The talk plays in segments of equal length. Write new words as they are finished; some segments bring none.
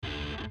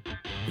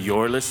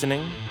You're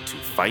listening to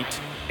Fight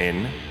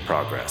in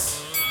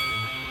Progress.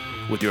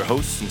 With your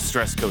hosts and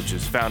stress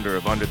coaches, founder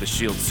of Under the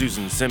Shield,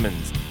 Susan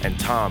Simmons, and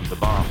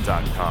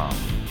TomTheBomb.com.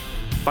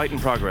 Fight in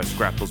Progress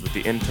grapples with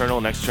the internal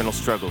and external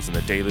struggles in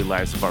the daily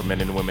lives of our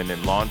men and women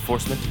in law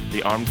enforcement,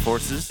 the armed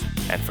forces,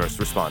 and first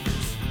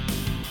responders.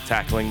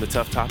 Tackling the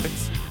tough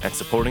topics and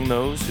supporting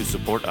those who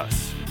support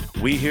us.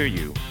 We hear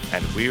you,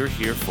 and we're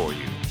here for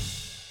you.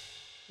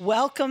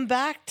 Welcome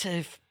back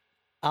to...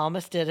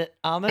 Almost did it.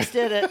 Almost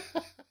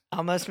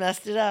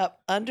messed it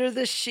up. Under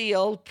the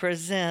Shield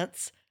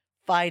presents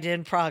Fight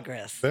in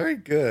Progress. Very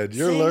good.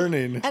 You're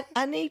learning.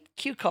 I need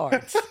cue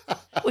cards.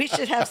 We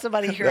should have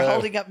somebody here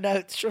holding up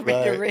notes for me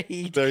to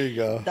read. There you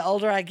go. The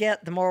older I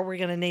get, the more we're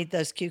going to need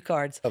those cue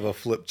cards. Have a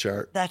flip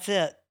chart. That's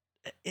it.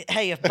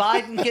 Hey, if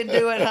Biden can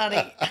do it,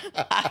 honey,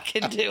 I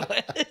can do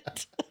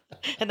it.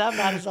 And I'm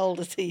not as old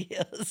as he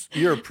is.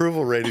 Your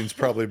approval rating's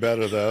probably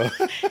better, though.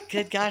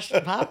 Good gosh,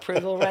 my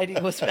approval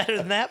rating was better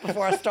than that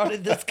before I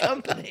started this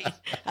company,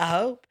 I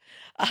hope.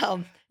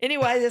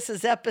 Anyway, this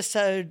is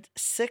episode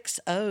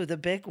 60, the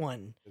big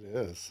one. It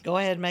is. Go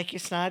ahead and make your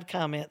snide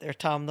comment there,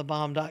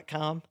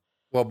 TomTheBomb.com.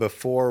 Well,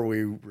 before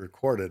we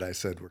recorded, I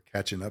said we're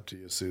catching up to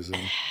you, Susan.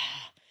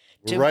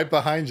 We're right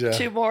behind you.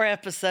 2 more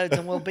episodes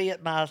and we'll be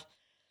at my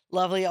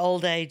lovely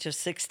old age of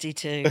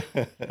 62.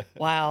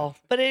 Wow.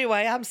 But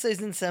anyway, I'm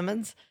Susan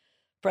Simmons,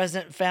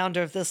 president and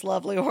founder of this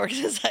lovely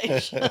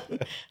organization. I'm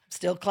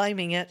still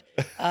claiming it.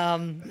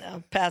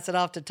 I'll pass it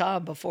off to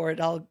Tom before it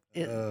all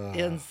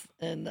ends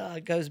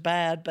and goes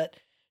bad.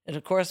 And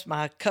of course,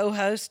 my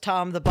co-host,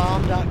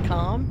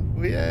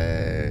 TomTheBomb.com.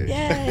 Yay.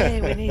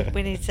 Yay.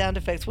 We need sound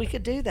effects. We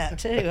could do that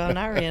too on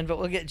our end, but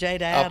we'll get Jay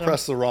to add I'll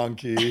press the wrong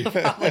key.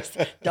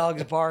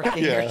 Dogs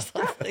barking or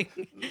something.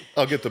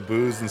 I'll get the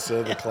booze instead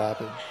of the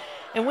clapping.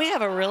 And we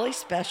have a really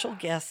special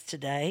guest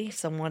today,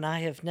 someone I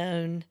have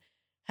known.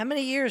 How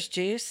many years,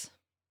 Juice?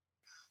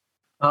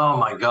 Oh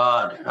my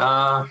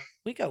God.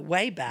 We go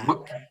way back.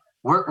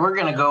 We're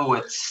going to go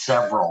with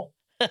several.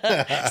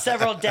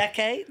 Several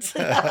decades.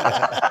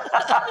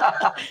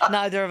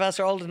 Neither of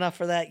us are old enough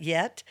for that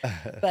yet.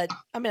 But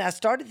I mean, I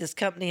started this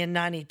company in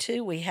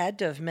 92. We had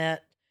to have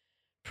met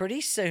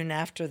pretty soon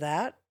after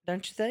that,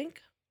 don't you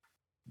think?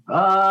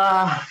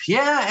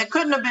 Yeah, it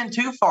couldn't have been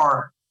too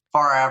far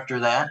after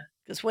that.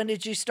 Because when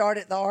did you start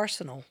at the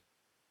Arsenal?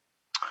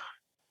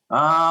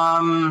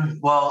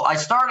 Well, I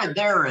started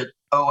there at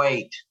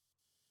 2008.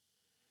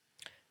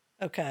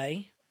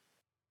 Okay.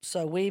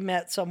 So we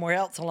met somewhere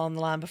else along the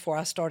line before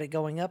I started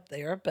going up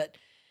there. But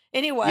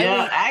anyway.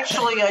 Yeah,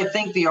 actually, I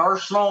think the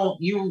Arsenal,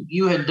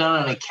 you had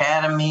done an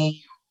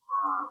academy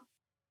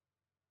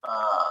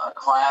or a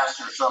class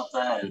or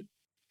something. And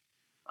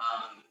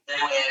then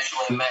we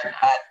actually met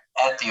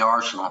at the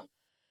Arsenal.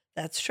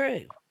 That's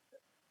true.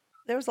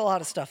 There was a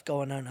lot of stuff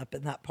going on up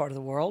in that part of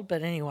the world.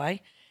 But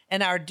anyway,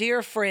 and our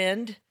dear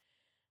friend,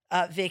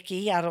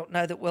 Vicky, I don't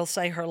know that we'll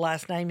say her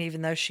last name,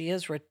 even though she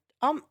is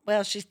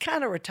well, she's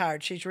kind of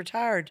retired. She's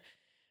retired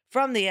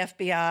from the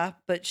FBI,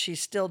 but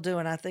she's still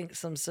doing, I think,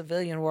 some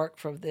civilian work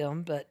for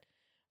them. But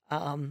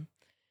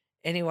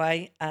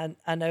anyway,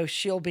 I know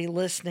she'll be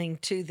listening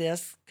to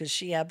this because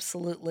she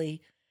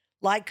absolutely,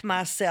 like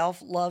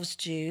myself, loves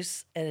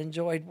Juice and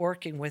enjoyed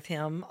working with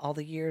him all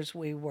the years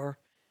we were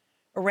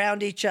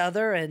around each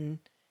other. And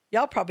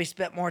y'all probably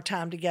spent more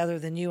time together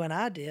than you and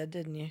I did,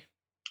 didn't you?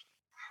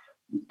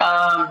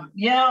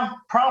 Yeah,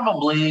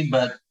 probably,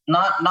 but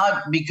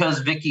not because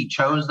Vicky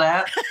chose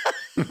that,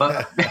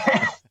 but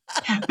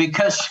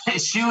because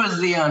she was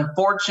the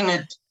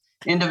unfortunate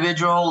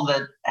individual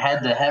that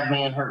had to have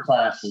me in her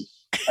classes.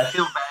 I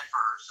feel bad for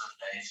her some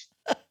days.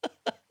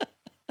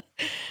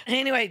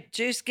 Anyway,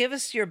 Juice, give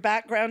us your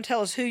background. Tell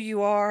us who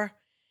you are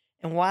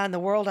and why in the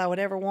world I would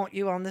ever want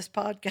you on this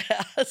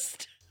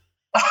podcast.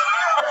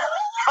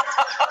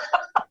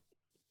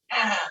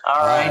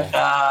 All right.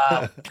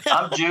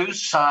 I'm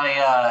Juice.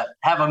 I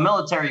have a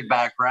military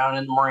background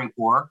in the Marine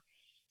Corps.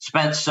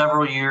 Spent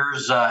several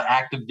years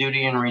active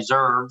duty in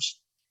reserves.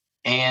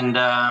 And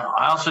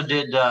I also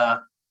did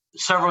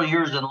several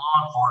years in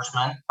law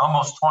enforcement,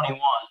 almost 21.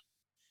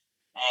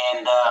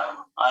 And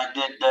I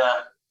did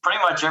pretty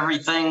much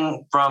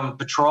everything from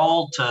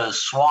patrol to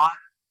SWAT.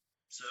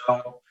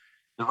 So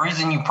the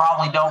reason you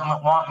probably don't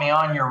want me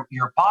on your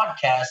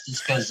podcast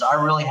is because I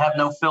really have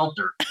no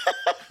filter.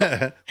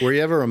 Were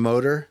you ever a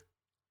motor?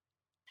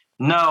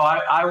 No,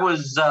 I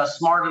was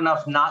smart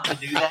enough not to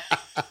do that.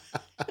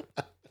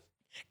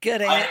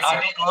 Good answer.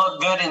 I didn't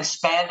look good in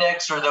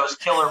spandex or those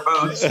killer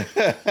boots.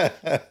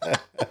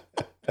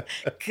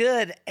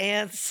 Good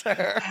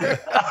answer.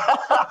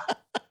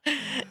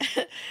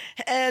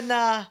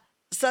 And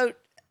so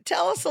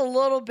tell us a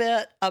little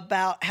bit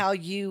about how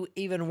you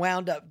even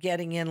wound up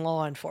getting in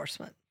law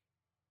enforcement.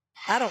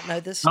 I don't know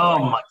this story.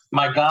 Oh,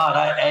 my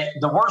God.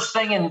 The worst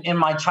thing in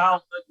my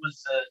childhood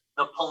was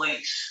the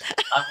police.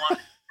 I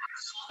wanted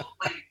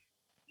absolutely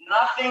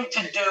nothing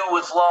to do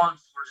with law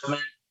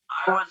enforcement.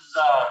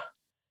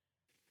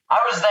 I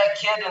was that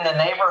kid in the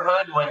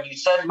neighborhood when you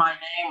said my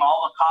name,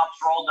 all the cops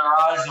rolled their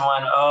eyes and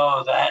went,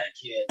 "Oh, that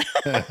kid."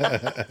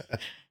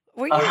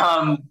 Were you?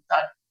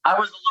 I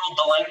was a little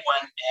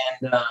delinquent,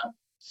 and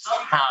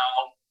somehow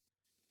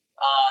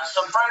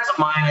some friends of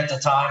mine at the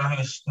time,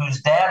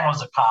 whose dad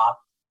was a cop,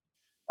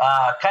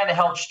 kind of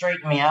helped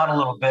straighten me out a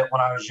little bit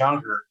when I was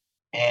younger.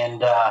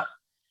 And I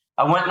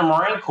went in the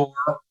Marine Corps,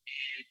 and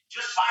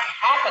just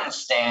by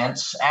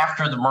happenstance,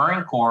 after the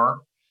Marine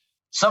Corps,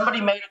 somebody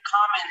made a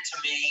comment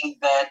to me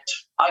that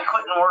I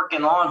couldn't work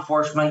in law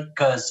enforcement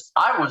because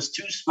I was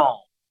too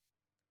small.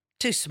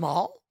 Too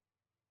small?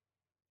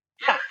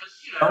 Yeah, because,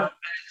 at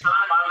the time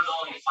I was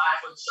only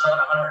 5'7",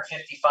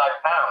 155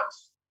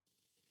 pounds.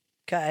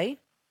 Okay.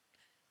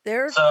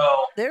 There's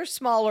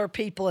smaller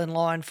people in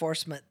law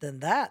enforcement than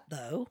that,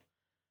 though.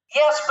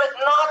 Yes, but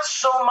not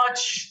so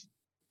much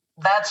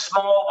that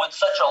small with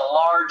such a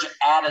large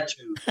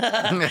attitude.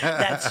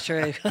 That's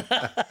true.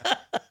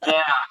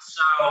 Yeah,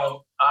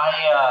 so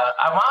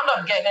I wound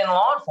up getting in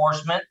law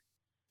enforcement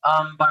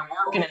by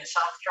working in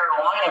South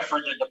Carolina for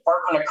the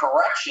Department of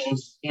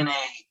Corrections in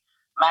a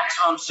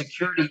maximum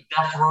security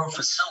death row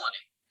facility.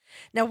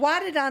 Now, why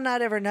did I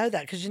not ever know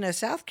that? Because,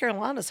 South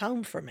Carolina's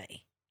home for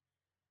me.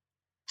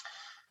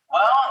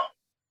 Well,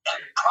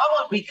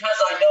 probably because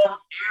I don't air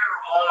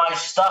all my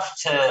stuff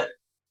to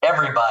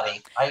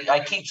everybody. I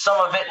keep some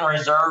of it in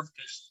reserve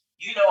because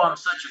I'm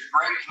such a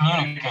great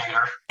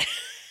communicator.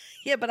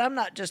 Yeah, but I'm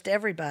not just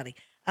everybody.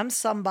 I'm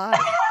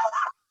somebody.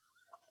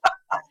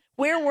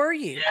 Where were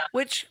you? Yeah.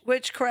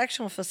 Which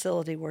correctional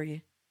facility were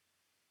you?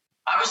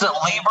 I was at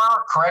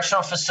Lieber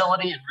Correctional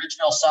Facility in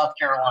Ridgeville, South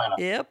Carolina.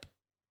 Yep.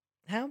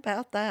 How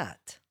about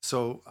that?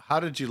 So how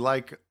did you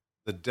like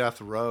the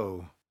death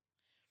row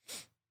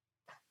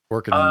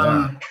working in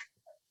there?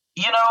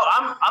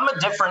 I'm a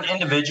different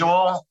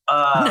individual.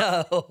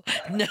 No.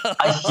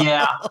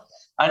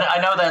 I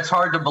know that's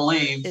hard to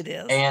believe. It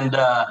is. And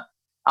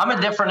I'm a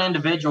different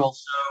individual.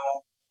 So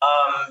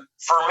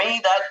for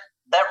me,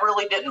 that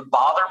really didn't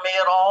bother me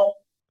at all.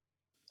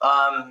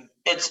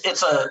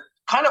 It's a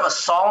kind of a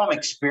solemn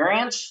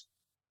experience,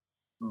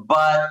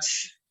 but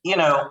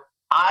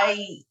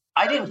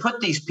I didn't put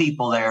these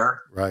people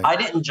there. Right. I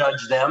didn't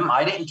judge them.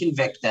 I didn't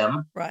convict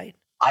them. Right.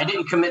 I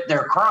didn't commit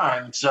their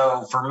crime.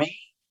 So for me,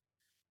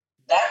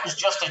 that was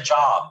just a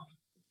job.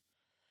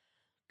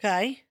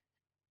 Okay.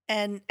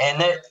 And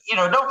that,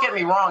 don't get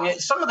me wrong.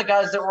 Some of the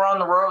guys that were on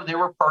the road, they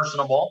were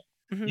personable.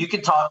 Mm-hmm. You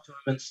could talk to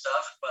them and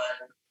stuff,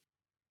 but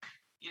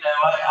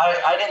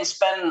I didn't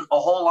spend a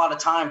whole lot of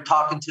time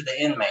talking to the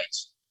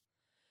inmates.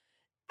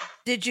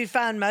 Did you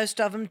find most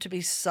of them to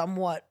be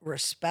somewhat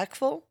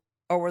respectful,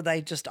 or were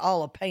they just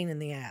all a pain in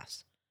the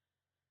ass?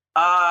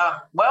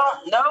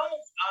 Well, no.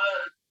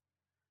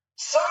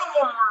 Some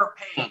of them were a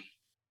pain.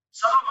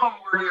 Some of them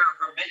were your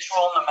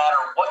habitual, no matter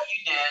what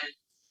you did,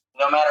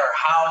 no matter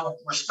how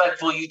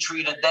respectful you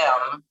treated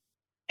them,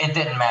 it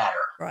didn't matter.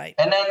 Right.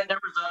 And then there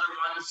was other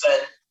ones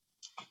that,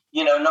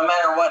 no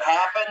matter what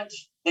happened,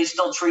 they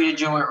still treated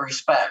you with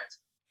respect.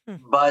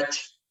 But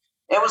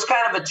it was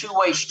kind of a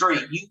two-way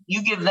street.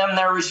 You give them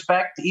their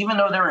respect, even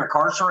though they're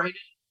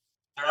incarcerated.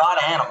 They're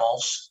not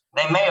animals.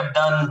 They may have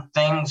done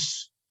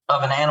things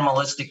of an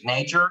animalistic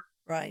nature.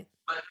 Right.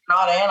 But they're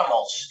not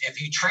animals.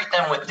 If you treat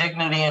them with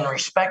dignity and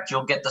respect,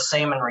 you'll get the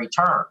same in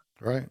return.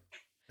 Right.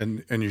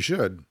 And you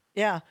should.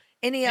 Yeah.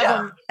 Any of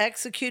them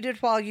executed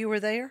while you were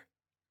there?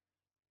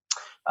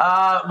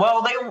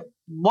 Well,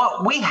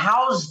 we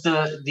housed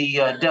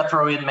the death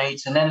row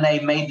inmates, and then they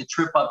made the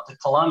trip up to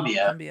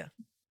Columbia.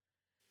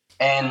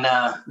 And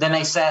then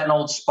they sat in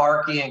Old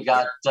Sparky and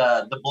got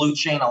the blue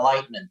chain of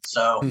lightning.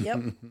 So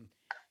yep.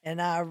 And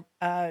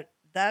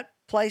that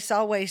place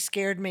always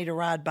scared me to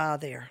ride by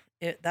there.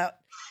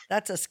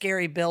 That's a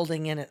scary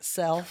building in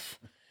itself.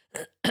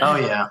 Oh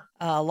yeah.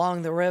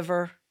 Along the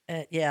river.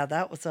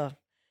 That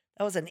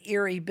was an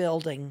eerie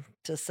building,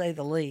 to say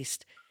the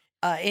least.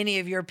 Any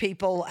of your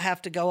people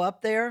have to go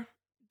up there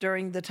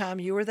during the time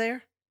you were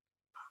there?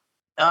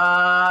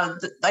 I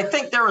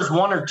think there was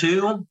one or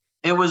two.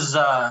 It was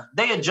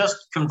they had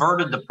just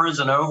converted the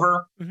prison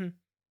over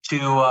to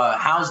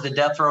house the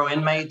death row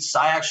inmates.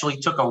 I actually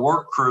took a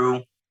work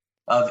crew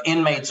of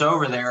inmates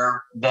over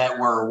there that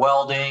were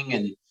welding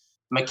and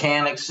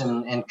mechanics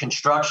and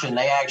construction.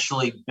 They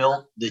actually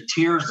built the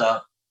tiers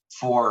up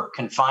for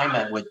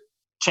confinement with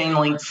chain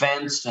link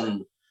fence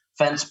and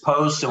fence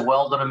posts and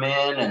welded them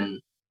in.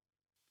 And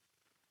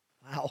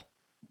wow.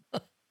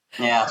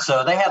 Yeah,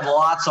 so they had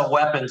lots of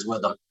weapons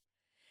with them.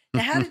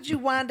 Now, how did you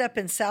wind up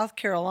in South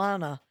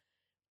Carolina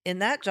in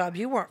that job?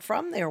 You weren't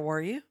from there,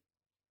 were you?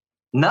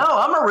 No,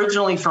 I'm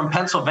originally from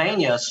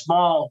Pennsylvania, a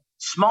small,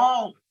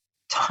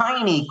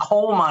 tiny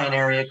coal mine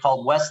area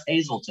called West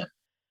Hazelton.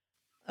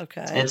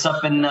 Okay. It's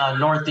up in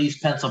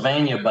northeast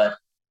Pennsylvania, but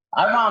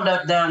I wound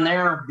up down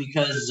there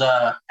because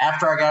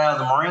after I got out of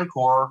the Marine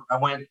Corps, I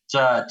went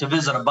to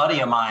visit a buddy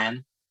of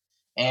mine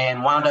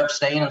and wound up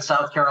staying in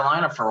South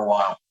Carolina for a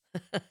while.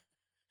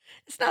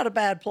 It's not a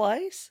bad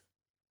place.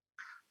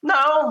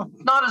 No,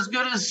 not as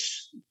good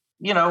as,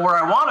 where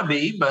I want to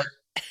be, but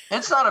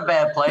it's not a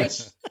bad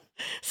place.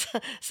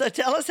 So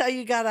tell us how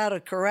you got out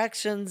of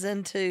corrections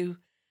into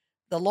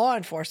the law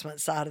enforcement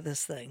side of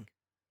this thing.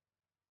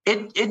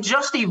 it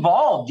just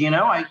evolved.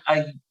 I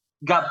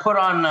got put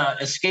on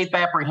escape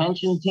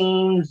apprehension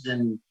teams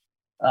and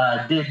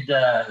did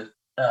the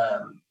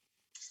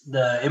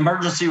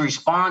emergency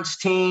response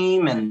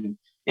team, and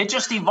it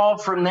just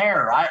evolved from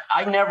there. I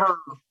don't know.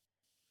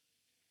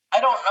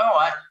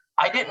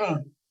 I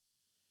didn't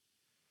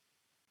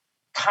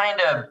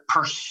kind of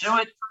pursue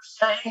it per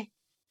se.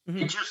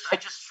 Mm-hmm. I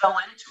just fell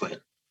into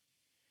it.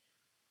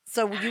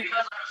 So because I was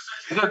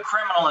such a good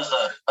criminal as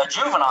a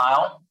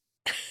juvenile,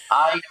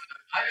 I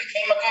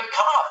became a good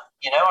cop.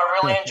 I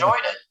really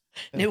enjoyed it.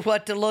 Knew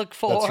what to look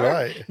for. That's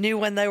right. Knew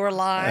when they were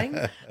lying.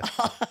 Yeah,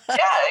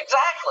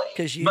 exactly.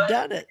 Because you've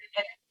done it.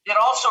 It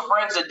also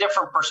brings a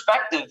different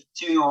perspective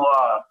to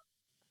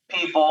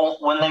people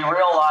when they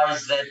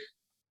realize that,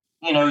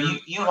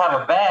 you have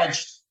a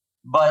badge,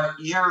 but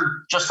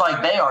you're just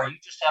like they are. You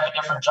just have a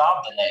different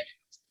job than they do.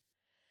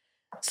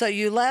 So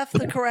you left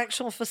the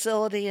correctional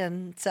facility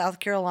in South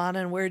Carolina,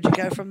 and where'd you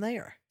go from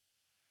there?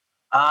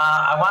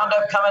 I wound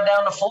up coming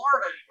down to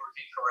Florida to work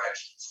in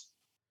corrections.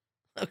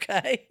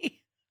 Okay.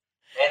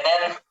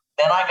 And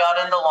then I got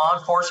into law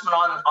enforcement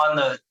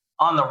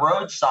on the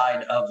road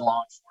side of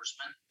law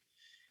enforcement.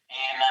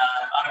 And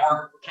I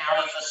worked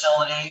county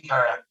facility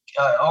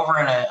over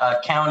in a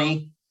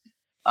county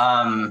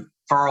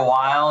for a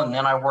while, and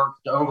then I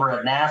worked over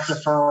at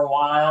NASA for a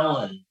while,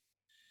 and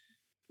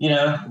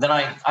then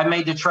I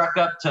made the trek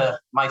up to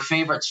my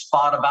favorite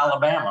spot of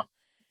Alabama.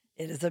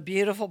 It is a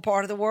beautiful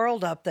part of the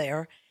world up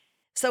there.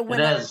 So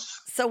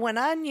when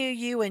I knew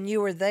you and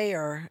you were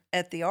there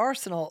at the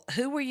Arsenal,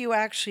 who were you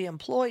actually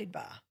employed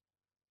by?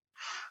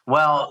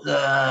 Well,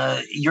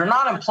 you're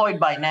not employed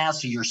by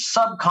NASA. You're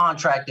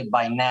subcontracted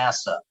by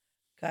NASA.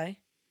 Okay.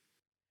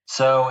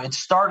 So it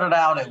started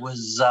out, it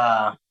was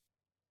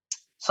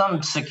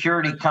some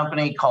security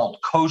company called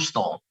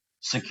Coastal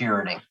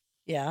Security.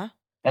 Yeah.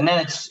 And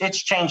then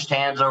it's changed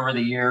hands over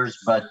the years,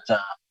 but,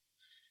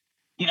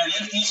 you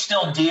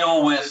still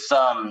deal with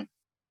the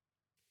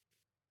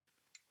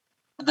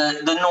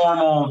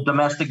normal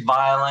domestic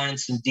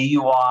violence and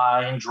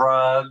DUI and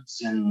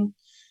drugs and,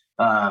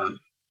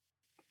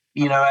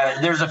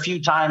 there's a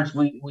few times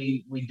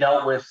we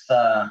dealt with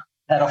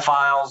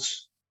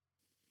pedophiles.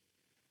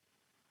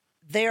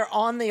 They're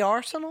on the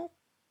Arsenal?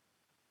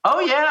 Oh,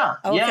 yeah.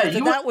 Okay, yeah, so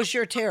that was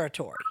your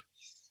territory.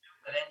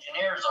 But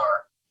engineers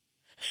are.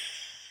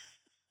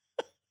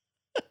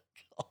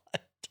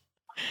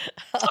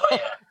 God. Oh, yeah.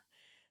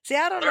 See,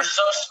 I don't know. They're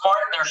so smart,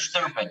 they're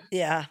stupid.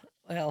 Yeah.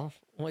 Well,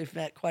 we've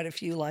met quite a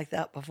few like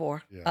that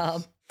before.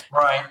 Yes.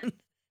 Right.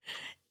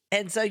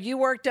 And so you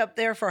worked up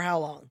there for how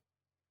long?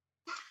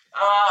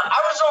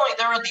 I was only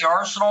there at the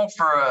Arsenal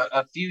for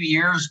a few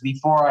years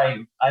before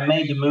I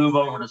made the move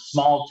over to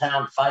small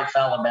town Fife,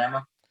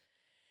 Alabama.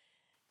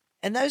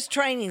 And those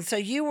trainings, so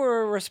you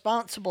were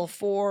responsible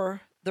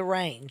for the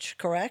range,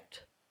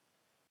 correct?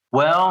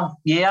 Well,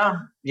 yeah.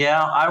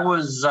 I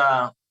was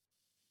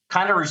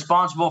kind of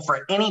responsible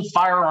for any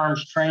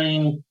firearms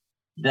training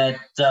that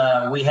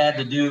we had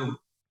to do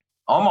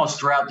almost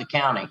throughout the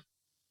county.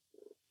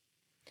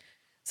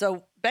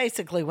 So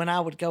basically, when I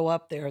would go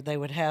up there, they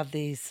would have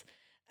these,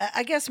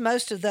 I guess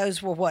most of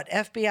those were what,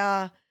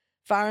 FBI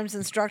firearms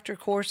instructor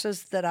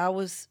courses that I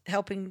was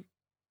helping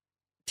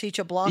teach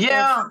a block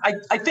Yeah, of?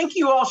 I think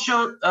you all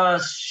showed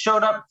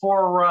up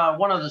for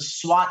one of the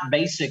SWAT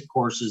basic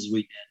courses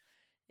we did.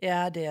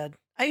 Yeah, I did.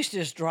 I used to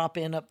just drop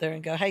in up there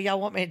and go, hey, y'all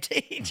want me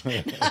to teach?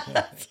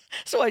 That's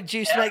the way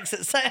Juice makes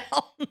it sound.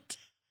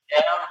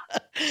 Yeah.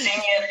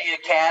 Seen you at the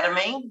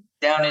academy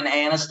down in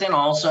Anniston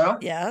also.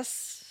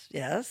 Yes.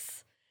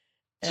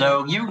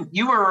 So you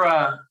were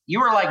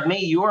like me.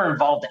 You were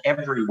involved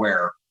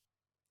everywhere.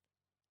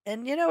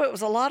 And it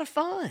was a lot of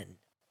fun.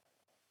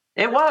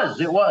 It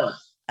was.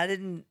 I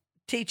didn't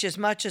teach as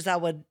much as I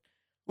would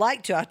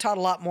like to. I taught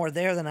a lot more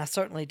there than I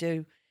certainly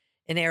do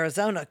in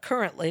Arizona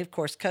currently. Of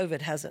course,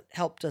 COVID hasn't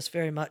helped us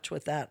very much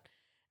with that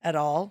at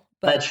all.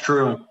 But, that's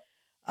true.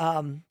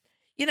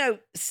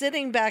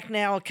 Sitting back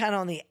now kind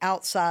of on the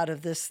outside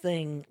of this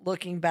thing,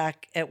 looking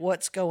back at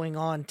what's going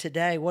on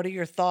today, what are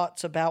your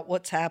thoughts about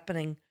what's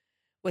happening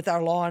with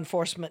our law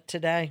enforcement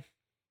today?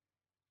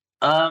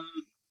 I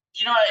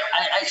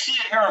see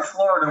it here in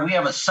Florida. We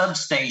have a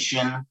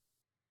substation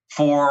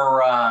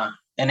for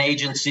an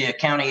agency, a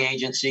county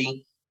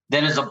agency,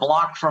 that is a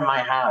block from my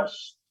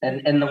house.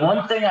 And the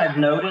one thing I've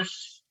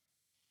noticed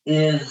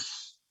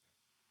is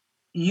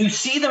you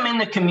see them in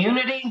the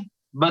community,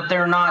 but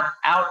they're not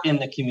out in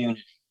the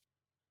community.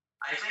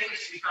 I think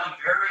it's become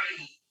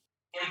very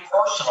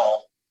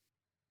impersonal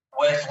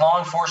with law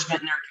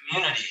enforcement in their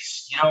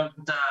communities. I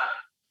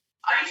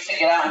used to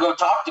get out and go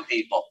talk to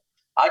people.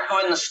 I'd go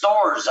in the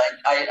stores.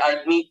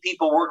 I'd meet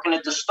people working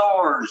at the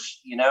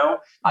stores.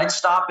 I'd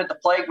stop at the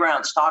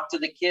playgrounds, talk to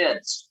the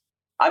kids.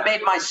 I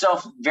made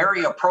myself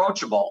very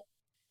approachable.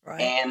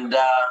 Right. And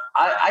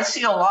I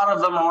see a lot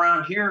of them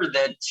around here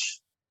that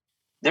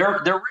they're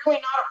really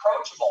not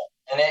approachable.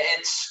 And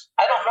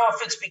I don't know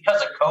if it's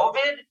because of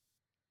COVID,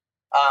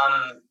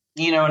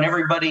 and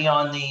everybody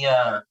on the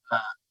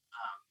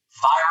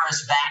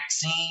virus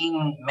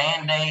vaccine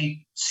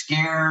mandate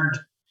scared.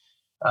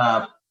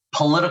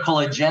 political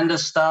agenda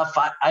stuff.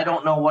 I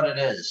don't know what it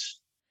is,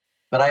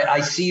 but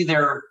I see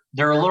they're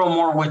a little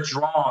more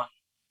withdrawn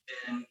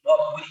than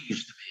what we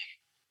used to be.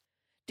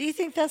 Do you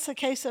think that's the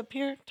case up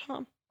here,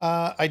 Tom?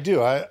 I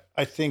do. I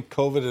think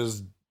COVID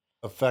has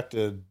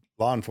affected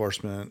law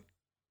enforcement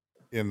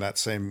in that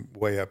same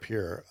way up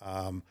here.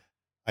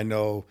 I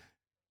know,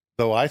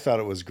 though, I thought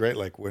it was great.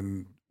 Like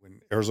when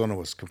Arizona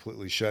was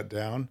completely shut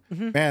down,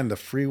 man, the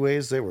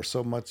freeways, they were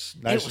so much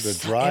nicer to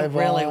drive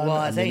on. It really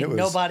was. I mean, Ain't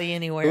nobody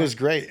anywhere. It was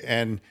great.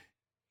 And,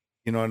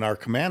 and our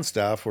command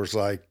staff was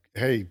like,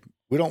 hey,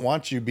 we don't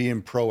want you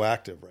being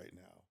proactive right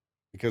now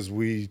because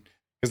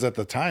at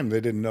the time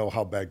they didn't know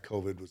how bad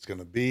COVID was going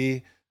to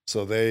be.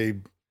 So they,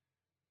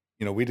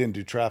 we didn't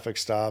do traffic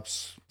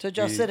stops. So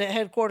just sit at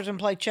headquarters and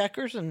play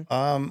checkers and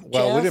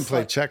well, we didn't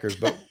play checkers,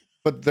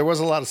 but there was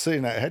a lot of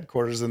sitting at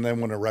headquarters, and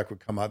then when a wreck would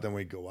come out, then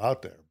we'd go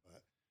out there.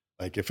 But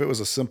like if it was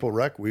a simple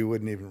wreck, we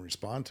wouldn't even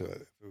respond to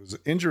it. If it was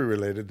injury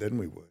related, then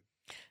we would.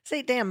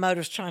 See, damn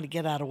motors trying to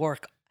get out of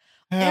work.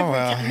 No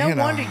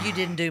wonder you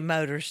didn't do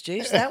motors,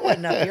 Juice. That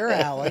wasn't up your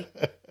alley.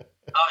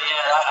 Oh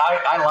yeah,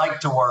 I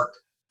like to work.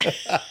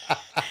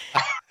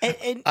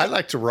 and I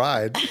like to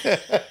ride.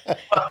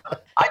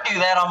 I do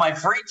that on my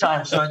free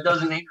time, so it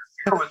doesn't interfere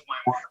with my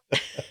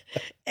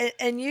work.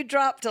 And you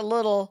dropped a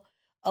little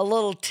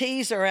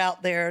teaser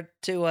out there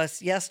to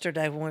us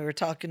yesterday when we were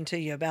talking to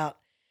you about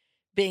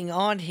being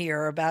on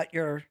here about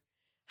your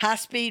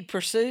high-speed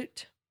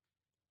pursuit.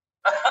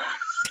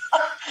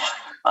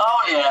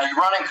 Oh yeah, you're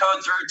running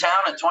code through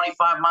town at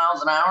 25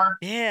 miles an hour.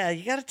 Yeah,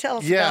 you got to tell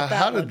us. Yeah, about that.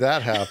 how did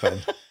that happen?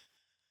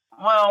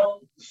 Well,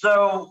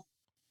 so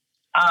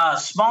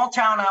small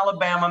town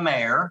Alabama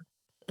mayor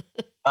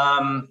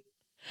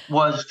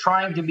was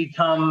trying to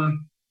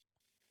become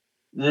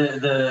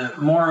the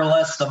more or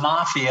less the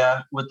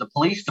mafia with the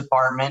police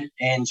department,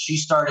 and she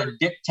started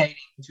dictating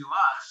to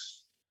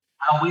us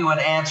how we would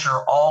answer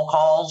all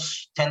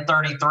calls,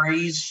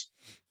 1033s,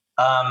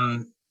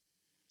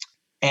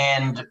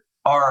 and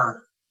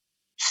our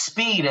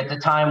speed at the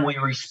time we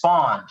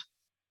respond.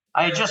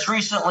 I had just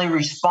recently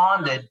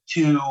responded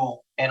to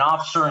an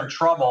officer in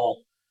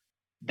trouble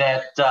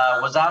that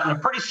was out in a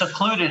pretty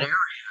secluded area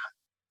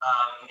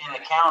in the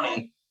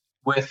county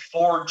with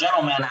 4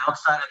 gentlemen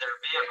outside of their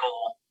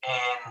vehicle,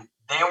 and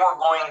they were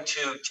going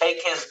to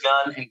take his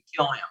gun and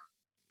kill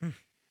him.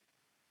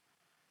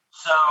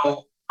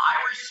 So I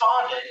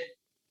responded,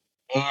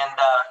 and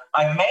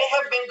I may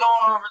have been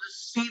going over the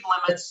speed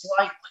limit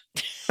slightly.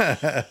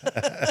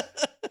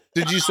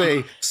 Did you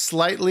say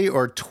slightly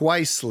or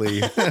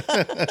twicely? More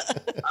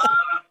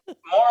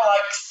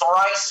like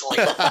thricely.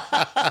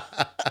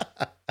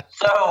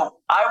 So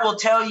I will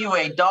tell you,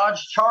 a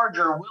Dodge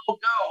Charger will go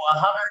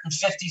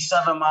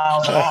 157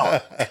 miles an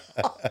hour.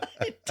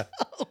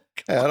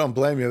 Hey, I don't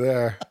blame you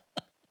there.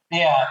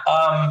 Yeah,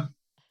 I'm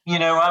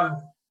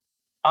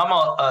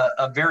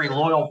a very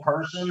loyal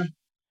person,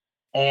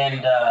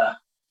 and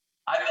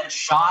I've been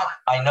shot.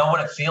 I know what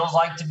it feels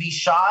like to be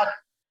shot.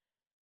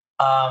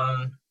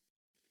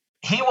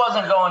 He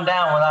wasn't going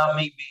down without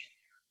me being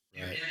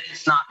there. Right.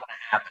 It's not going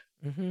to happen.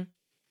 Mm-hmm.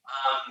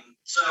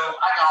 So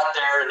I got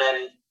there, and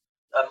then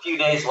a few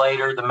days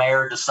later, the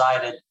mayor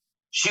decided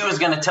she was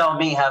going to tell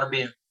me how to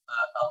be a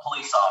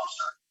police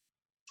officer,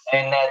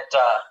 and that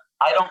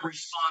I don't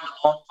respond to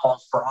phone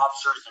calls for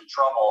officers in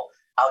trouble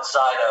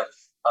outside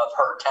of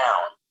her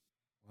town.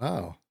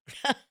 Wow.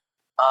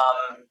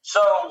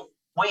 So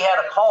we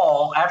had a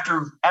call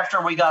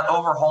after we got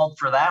overhauled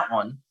for that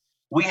one.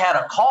 We had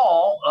a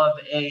call of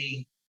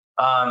a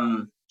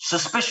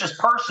suspicious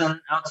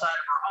person outside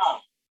of her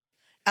home.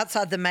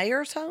 Outside the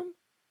mayor's home?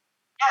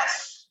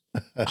 Yes.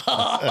 So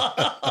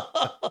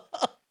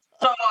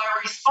I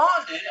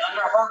responded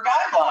under her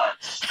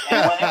guidelines.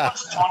 And when it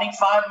was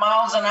 25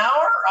 miles an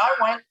hour, I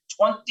went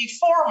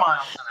 24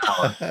 miles an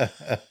hour.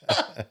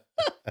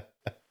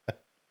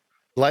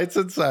 Lights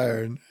and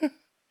siren.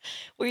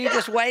 Were you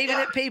just waving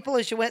at people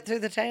as you went through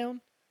the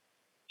town?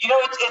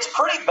 It's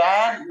pretty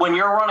bad when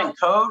you're running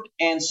code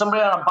and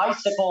somebody on a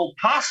bicycle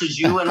passes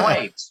you and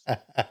waves.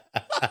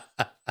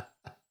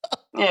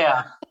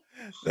 Yeah.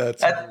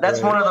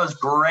 That's one of those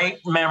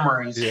great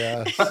memories.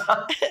 Yeah.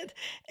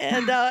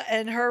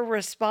 And her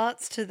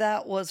response to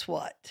that was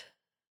what?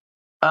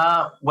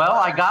 Well,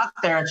 I got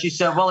there and she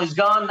said, "Well, he's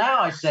gone now."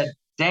 I said,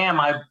 "Damn,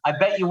 I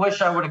bet you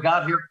wish I would have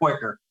got here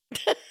quicker."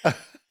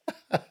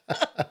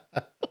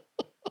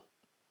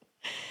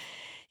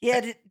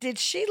 Yeah. Did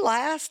she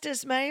last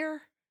as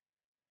mayor?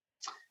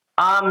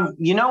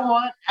 You know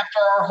what? After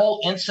our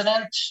whole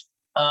incident,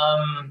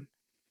 I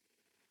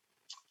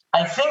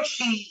think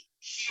she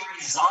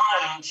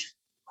resigned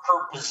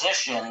her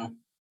position,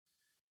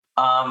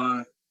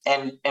 and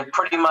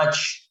pretty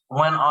much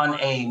went on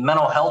a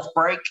mental health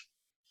break.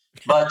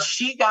 But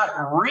she got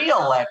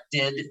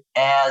reelected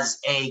as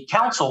a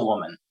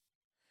councilwoman.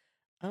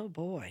 Oh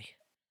boy.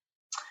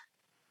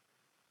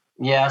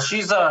 Yeah,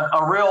 she's a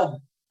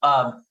real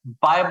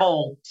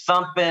Bible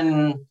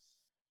thumping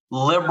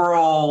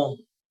liberal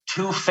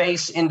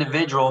two-faced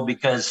individual,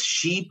 because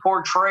she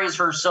portrays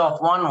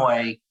herself one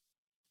way,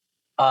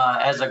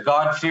 as a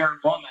God-fearing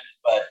woman,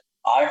 but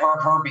I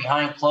heard her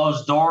behind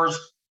closed doors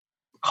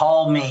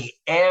call me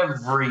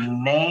every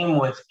name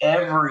with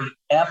every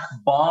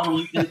F-bomb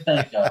you can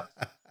think of.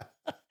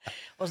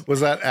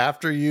 Was that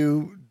after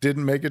you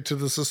didn't make it to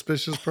the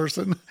suspicious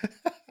person?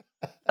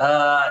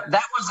 That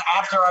was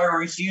after I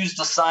refused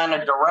to sign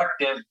a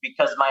directive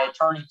because my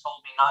attorney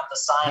told me not to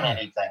sign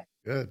anything.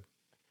 Good.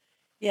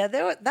 Yeah,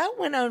 that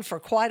went on for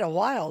quite a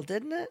while,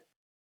 didn't it?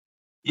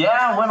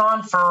 Yeah, it went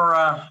on for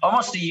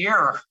almost a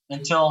year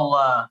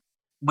until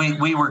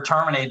we were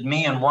terminated.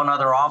 Me and one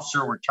other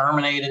officer were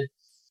terminated.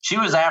 She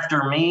was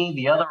after me,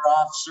 the other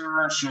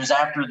officer. She was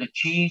after the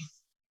chief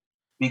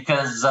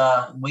because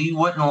we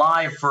wouldn't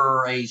lie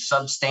for a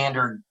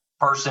substandard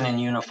person in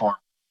uniform.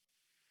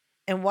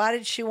 And why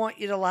did she want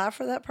you to lie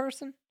for that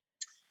person?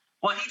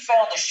 Well, he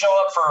failed to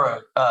show up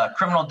for a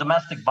criminal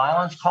domestic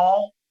violence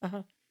call.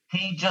 Uh-huh.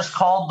 He just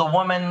called the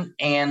woman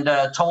and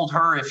told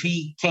her if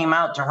he came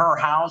out to her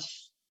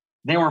house,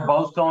 they were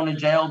both going to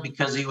jail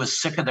because he was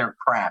sick of their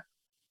crap.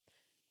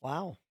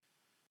 Wow.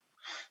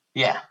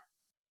 Yeah.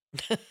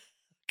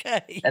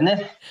 Okay. And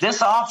then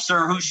this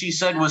officer, who she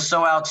said was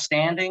so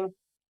outstanding,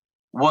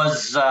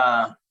 was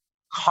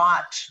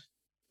caught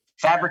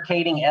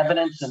fabricating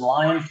evidence and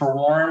lying for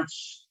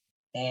warrants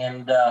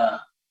and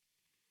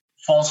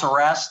false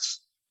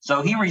arrests.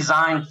 So he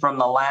resigned from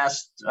the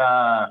last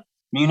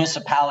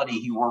municipality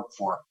he worked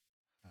for.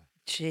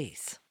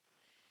 Jeez.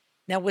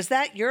 Now, was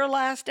that your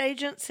last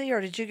agency,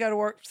 or did you go to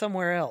work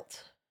somewhere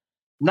else?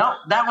 No,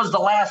 that was the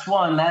last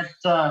one.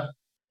 That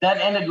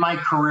ended my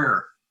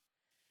career.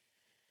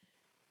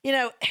 You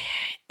know,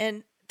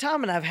 and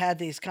Tom and I've had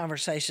these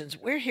conversations.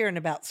 We're hearing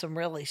about some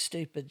really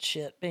stupid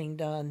shit being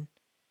done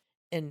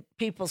in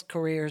people's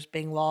careers,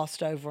 being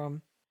lost over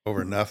them.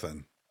 Over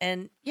nothing.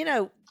 And, you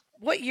know,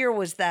 what year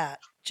was that,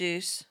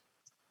 Juice?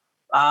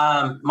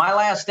 My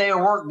last day of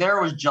work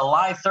there was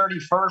July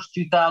 31st,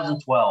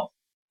 2012.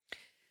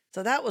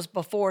 So that was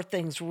before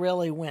things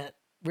really went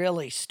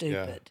really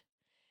stupid.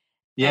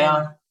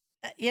 Yeah.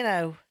 And, you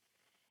know,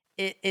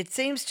 it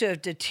seems to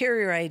have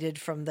deteriorated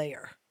from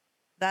there.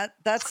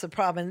 That's the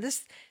problem. And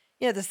this,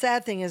 you know, the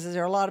sad thing is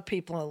there are a lot of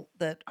people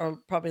that are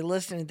probably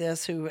listening to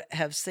this who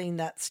have seen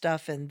that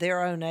stuff in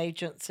their own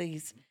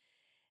agencies.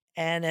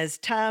 And as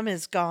time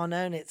has gone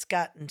on, it's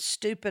gotten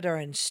stupider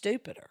and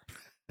stupider.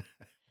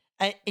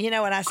 And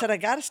I said, I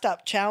got to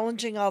stop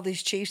challenging all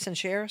these chiefs and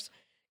sheriffs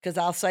because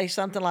I'll say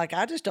something like,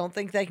 I just don't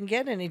think they can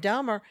get any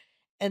dumber.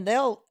 And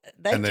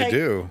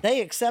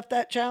they accept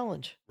that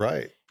challenge.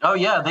 Right. Oh,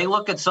 yeah. They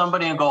look at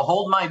somebody and go,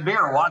 hold my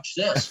beer. Watch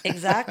this.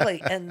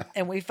 Exactly. And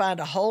we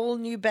find a whole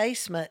new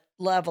basement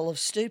level of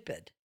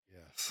stupid.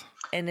 Yes.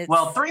 And it's,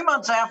 well, 3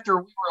 months after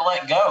we were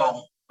let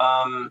go,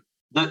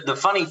 the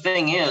funny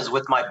thing is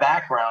with my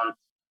background,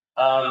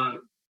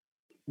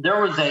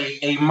 there was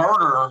a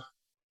murder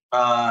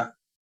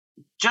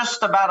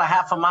just about a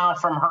half a mile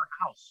from her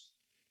house.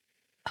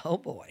 Oh,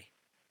 boy.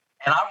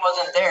 And I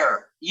wasn't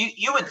there.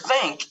 You would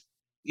think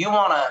you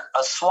want a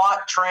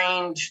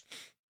SWAT-trained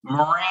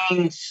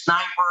Marine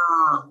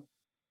sniper,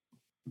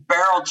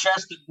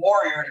 barrel-chested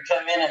warrior to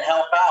come in and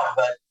help out,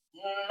 but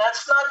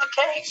that's not the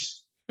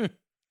case.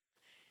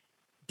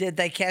 Did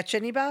they catch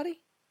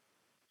anybody?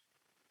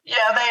 Yeah,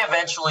 they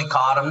eventually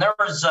caught him. There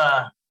was,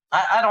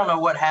 I don't know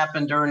what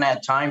happened during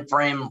that time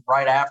frame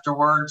right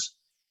afterwards,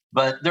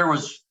 but there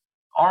was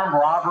armed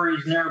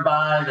robberies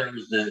nearby. There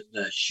was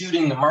the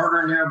shooting, the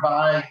murder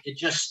nearby.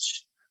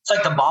 It's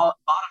like the bottom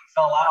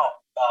fell out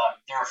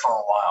there for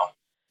a while.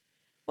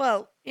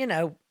 Well,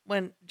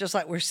 when just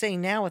like we're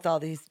seeing now with all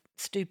these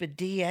stupid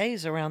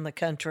DAs around the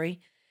country,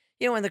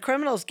 when the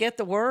criminals get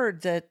the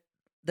word that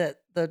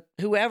the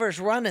whoever's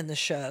running the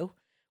show,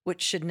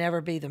 which should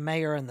never be the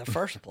mayor in the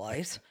first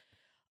place,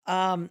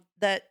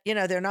 that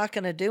they're not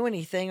going to do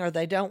anything or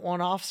they don't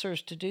want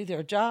officers to do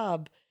their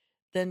job,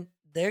 then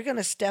they're going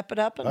to step it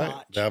up a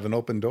notch. They have an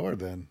open door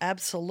then.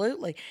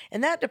 Absolutely.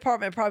 And that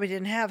department probably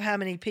didn't have how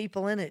many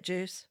people in it,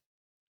 Juice?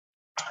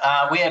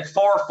 We had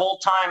 4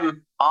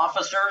 full-time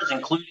officers,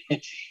 including the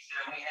chief,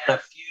 and we had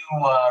a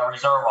few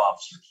reserve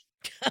officers.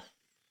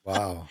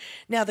 Wow.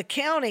 Now, the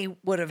county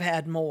would have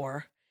had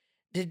more.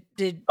 Did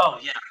Oh,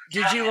 yeah.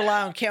 Did you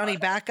rely on county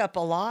backup a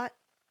lot?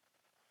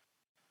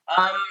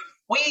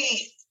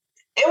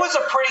 It was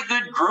a pretty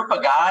good group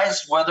of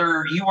guys,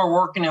 whether you were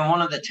working in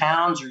one of the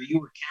towns or you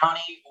were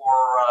county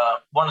or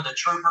one of the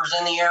troopers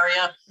in the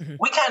area. Mm-hmm.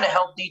 We kind of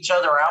helped each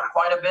other out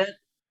quite a bit.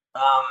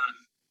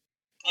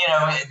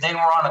 They were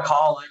on a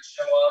call, they'd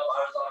show up.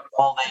 I was on a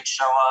call, they'd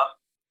show up.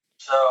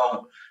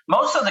 So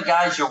most of the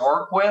guys you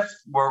work with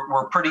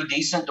were pretty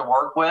decent to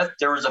work with.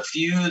 There was a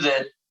few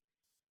that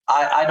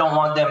I don't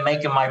want them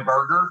making my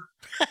burger,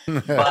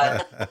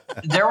 but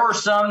there were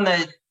some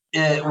that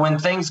when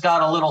things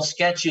got a little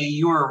sketchy,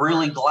 you were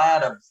really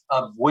glad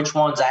of which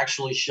ones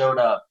actually showed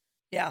up.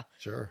 Yeah.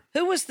 Sure.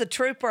 Who was the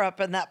trooper up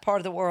in that part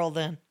of the world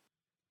then?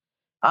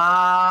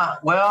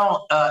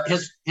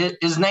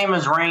 His name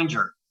is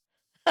Ranger.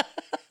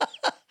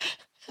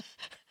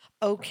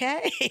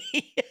 Okay.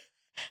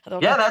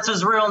 Yeah, that's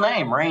his real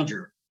name,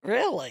 Ranger.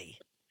 Really?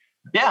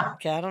 Yeah.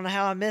 Okay, I don't know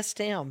how I missed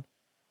him.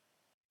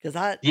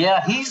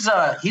 Yeah, he's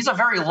a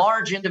very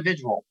large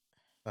individual.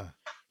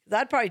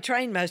 I'd probably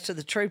trained most of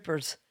the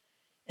troopers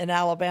in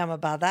Alabama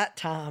by that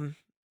time.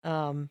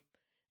 At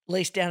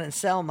least down in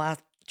Selma, I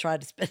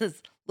tried to spend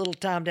as little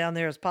time down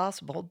there as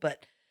possible.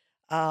 But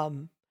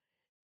tell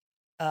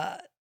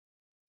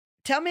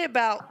me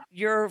about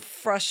your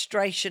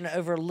frustration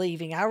over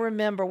leaving. I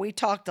remember we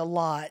talked a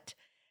lot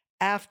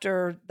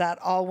after that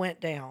all went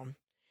down.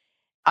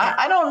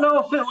 I don't know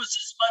if it was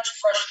as much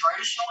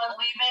frustration with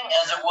leaving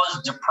as it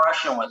was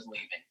depression with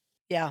leaving.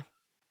 Yeah.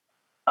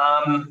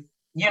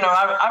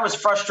 I was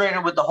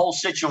frustrated with the whole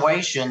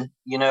situation.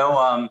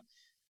 I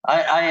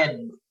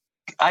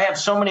have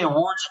so many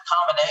awards and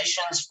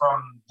commendations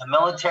from the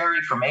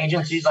military, from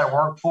agencies I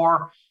work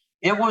for.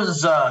 It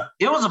was a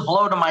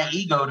blow to my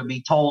ego to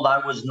be told I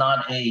was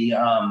not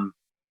an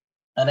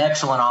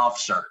excellent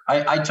officer.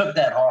 I took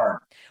that hard.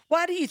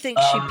 Why do you think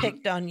she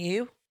picked on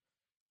you?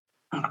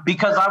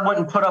 Because I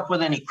wouldn't put up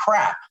with any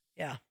crap.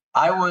 Yeah.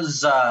 I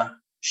was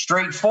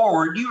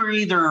straightforward. You were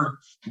either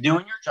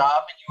doing your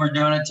job and you were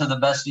doing it to the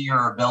best of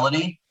your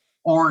ability,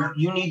 or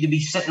you need to be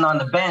sitting on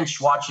the bench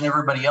watching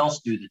everybody else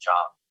do the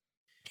job.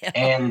 Yeah.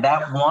 And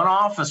that one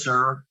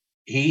officer,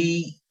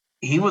 he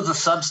was a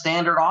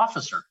substandard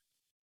officer.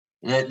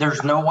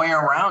 There's no way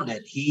around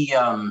it. He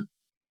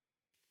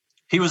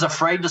was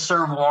afraid to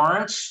serve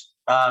warrants.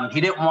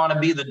 He didn't want to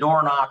be the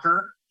door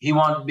knocker. He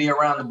wanted to be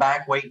around the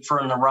back waiting for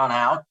him to run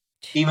out,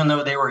 even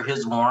though they were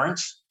his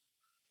warrants.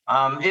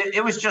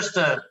 It was just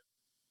a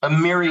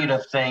myriad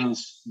of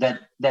things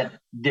that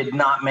did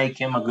not make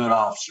him a good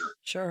officer.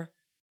 Sure.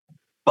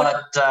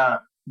 But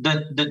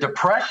the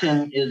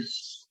depression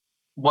is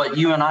what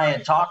you and I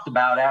had talked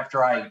about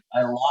after I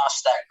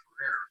lost that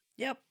career.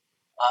 Yep.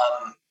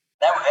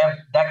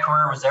 That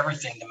career was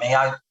everything to me.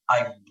 I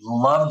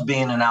loved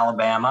being in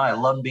Alabama. I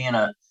loved being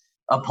a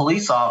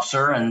police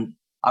officer, and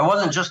I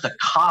wasn't just a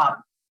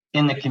cop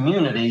in the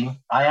community.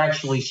 I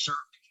actually served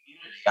the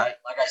community.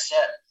 Like I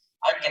said,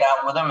 I'd get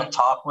out with them and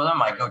talk with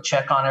them. I'd go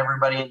check on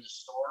everybody in the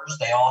stores.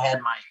 They all had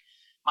my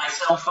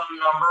cell phone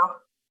number.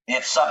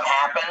 If something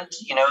happened,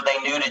 they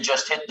knew to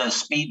just hit the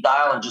speed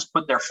dial and just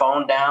put their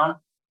phone down,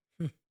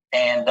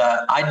 and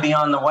I'd be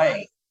on the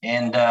way.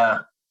 And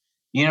the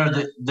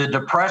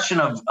depression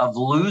of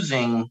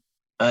losing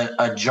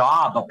a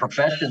job, a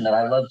profession that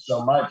I loved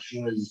so much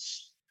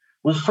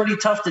was pretty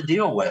tough to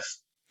deal with.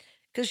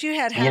 Because you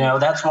had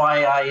that's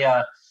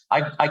why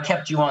I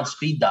kept you on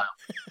speed dial.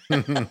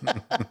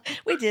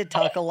 We did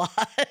talk a lot.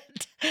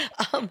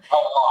 A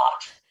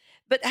lot.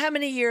 But how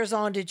many years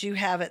on did you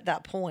have at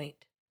that point?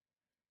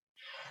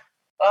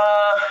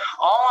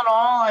 All in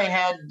all, I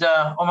had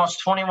almost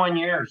 21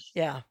 years.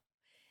 Yeah.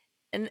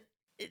 And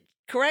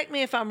correct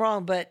me if I'm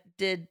wrong, but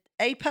did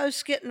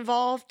APOST get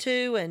involved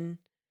too? And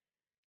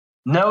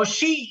no,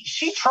 she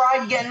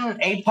tried getting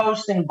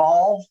APOST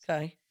involved.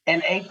 Okay.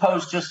 And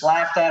APOST just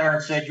laughed at her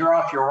and said, "You're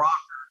off your rocker.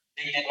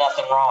 They did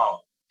nothing wrong."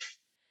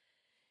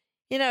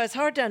 It's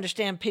hard to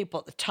understand people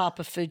at the top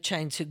of food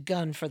chains who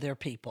gun for their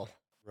people.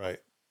 Right.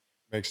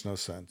 Makes no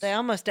sense. They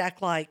almost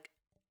act like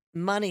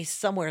money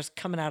somewhere is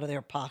coming out of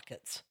their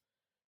pockets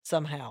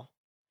somehow.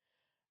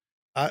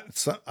 I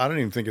don't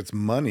even think it's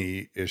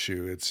money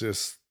issue. It's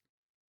just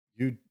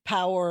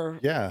power,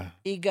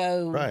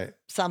 ego, right?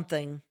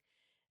 Something.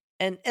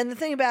 And the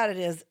thing about it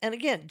is, and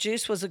again,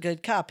 Juice was a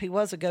good cop. He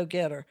was a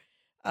go-getter.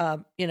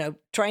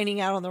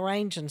 Training out on the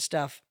range and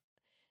stuff.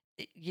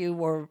 You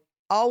were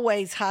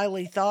always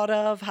highly thought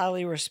of,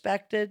 highly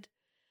respected.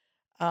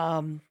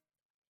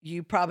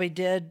 You probably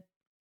did,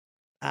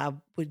 I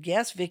would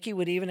guess Vicki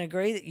would even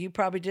agree that you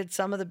probably did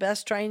some of the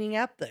best training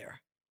up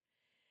there.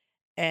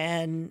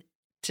 And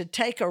to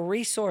take a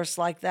resource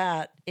like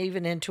that,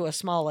 even into a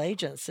small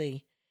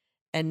agency,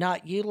 and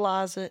not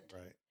utilize it.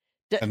 Right.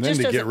 And then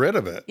to get rid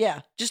of it.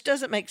 Yeah. Just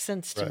doesn't make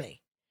sense to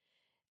me.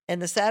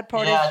 And the sad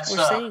part is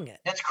we're seeing it.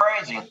 It's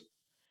crazy.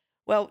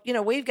 Well,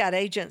 we've got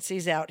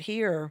agencies out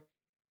here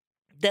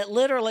that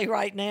literally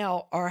right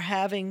now are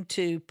having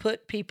to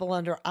put people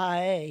under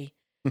IA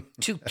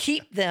to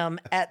keep them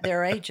at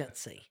their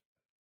agency.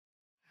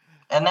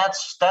 And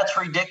that's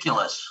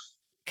ridiculous.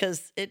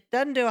 Because it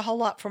doesn't do a whole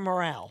lot for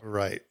morale.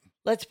 Right.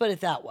 Let's put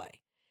it that way.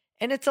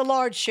 And it's a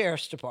large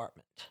sheriff's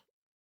department.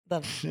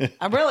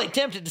 I'm really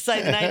tempted to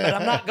say the name, but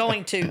I'm not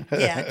going to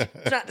yet.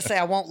 It's not to say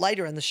I won't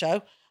later in the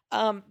show.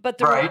 But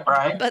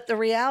the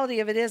reality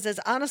of it is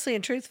honestly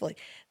and truthfully,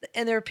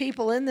 and there are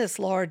people in this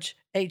large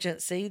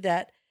agency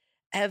that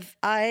have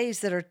IAs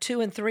that are 2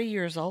 and 3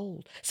 years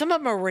old. Some of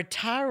them are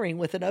retiring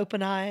with an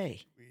open IA.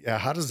 Yeah,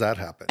 how does that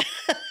happen?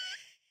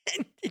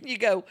 and you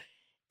go,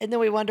 and then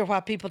we wonder why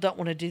people don't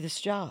want to do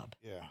this job.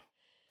 Yeah.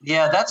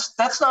 Yeah,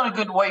 that's not a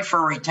good way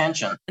for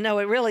retention. No,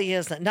 it really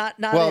isn't.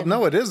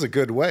 No, it is a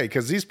good way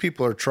because these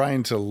people are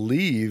trying to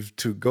leave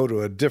to go to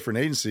a different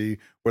agency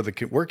where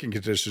the working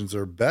conditions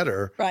are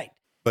better. Right.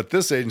 But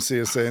this agency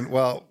is saying,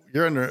 well,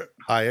 you're under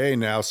IA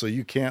now, so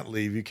you can't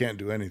leave. You can't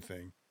do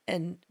anything.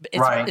 and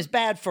Right. it's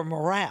bad for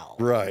morale.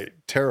 Right.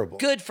 Terrible.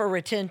 Good for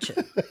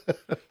retention.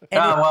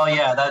 Well,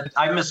 yeah, that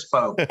I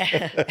misspoke.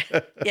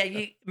 Yeah,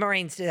 you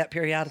Marines do that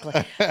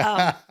periodically.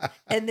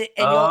 And you'll,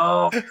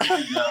 Oh,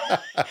 no.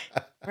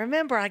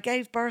 remember, I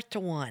gave birth to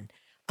one.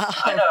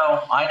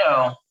 I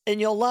know. And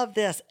you'll love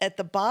this. At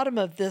the bottom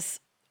of this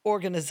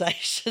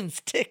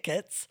organization's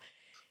tickets,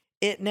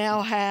 it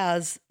now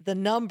has the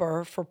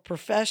number for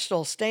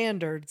professional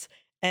standards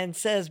and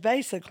says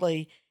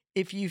basically,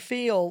 if you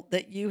feel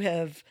that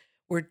you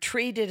were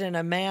treated in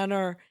a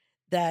manner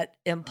that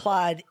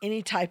implied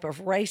any type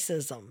of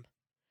racism,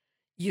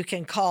 you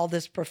can call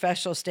this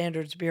Professional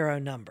Standards Bureau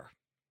number.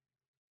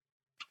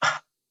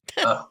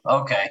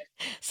 Okay.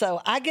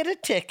 So I get a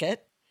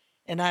ticket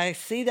and I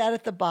see that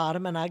at the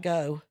bottom and I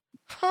go,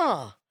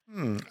 huh,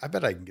 I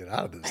bet I can get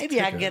out of this.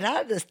 maybe I can get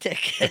out of this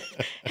ticket.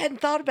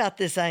 Hadn't thought about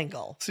this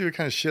angle. See what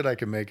kind of shit I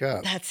can make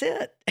up. That's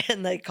it.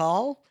 And they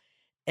call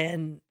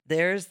and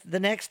there's the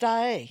next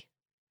IA.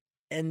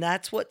 And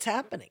that's what's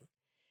happening.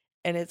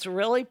 And it's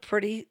really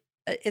pretty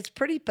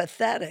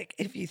pathetic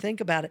if you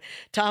think about it.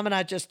 Tom and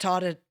I just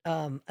taught at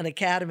an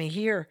academy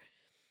here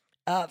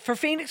for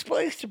Phoenix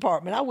Police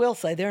Department. I will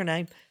say their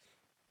name.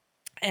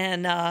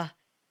 And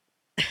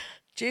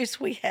Juice,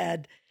 we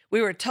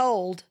were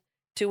told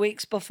 2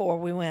 weeks before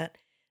we went,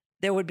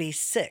 there would be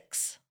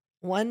 6.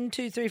 1,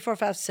 2, 3, 4,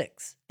 5,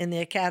 6 in the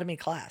academy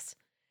class.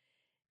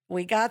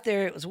 We got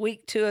there, it was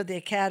week 2 of the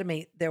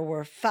academy. There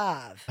were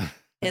 5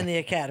 in the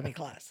academy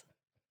class.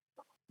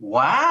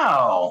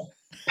 Wow.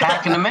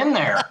 Packing them in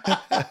there.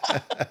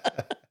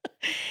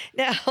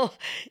 Now,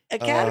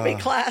 academy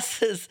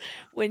classes,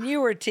 when you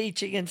were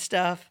teaching and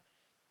stuff,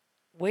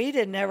 we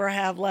didn't ever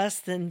have less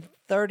than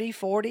 30,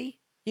 40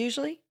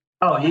 usually.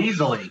 Oh,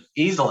 easily.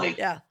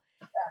 Yeah.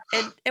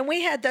 And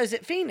we had those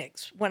at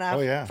Phoenix when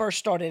I first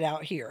started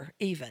out here,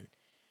 even.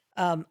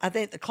 I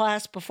think the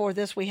class before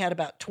this, we had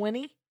about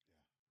 20.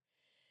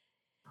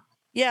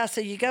 Yeah,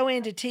 so you go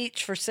in to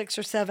teach for 6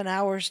 or 7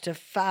 hours to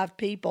 5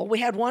 people. We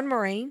had one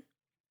Marine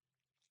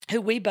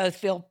who we both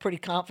feel pretty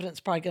confident is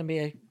probably going to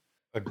be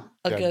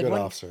a good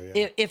one officer,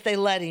 yeah. if they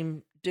let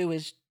him do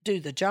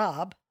the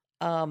job.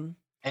 And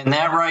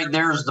that right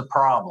there's the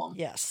problem.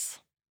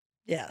 Yes.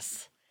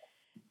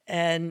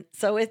 And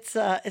so it's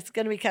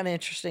going to be kind of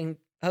interesting,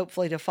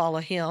 hopefully, to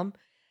follow him.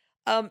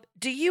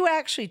 Do you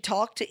actually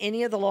talk to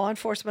any of the law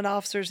enforcement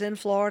officers in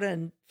Florida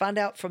and find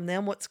out from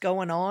them what's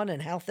going on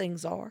and how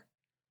things are?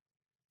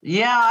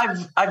 Yeah,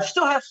 I've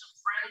still have some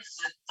friends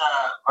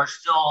that are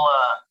still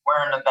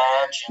wearing a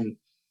badge, and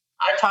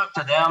I talk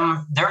to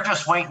them. They're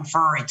just waiting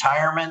for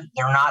retirement.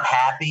 They're not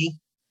happy.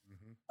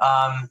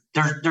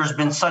 There's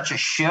been such a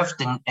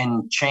shift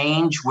and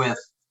change with,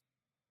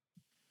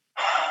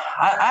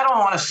 I don't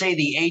want to say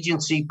the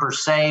agency per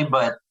se,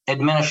 but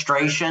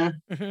administration.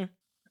 Mm-hmm.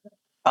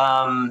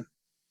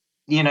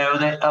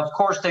 That of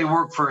course they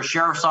work for a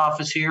sheriff's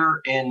office here,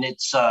 and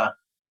it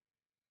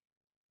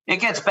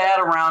gets bad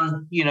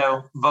around,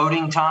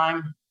 voting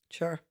time.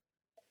 Sure.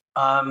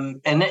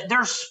 And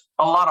there's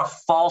a lot of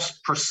false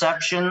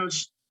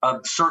perceptions of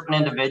certain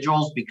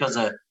individuals because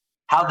of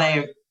how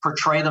they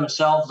portray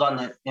themselves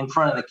in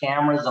front of the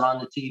cameras and on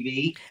the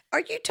TV.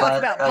 Are you talking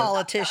about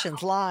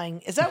politicians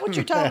lying? Is that what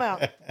you're talking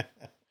about?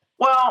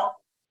 Well,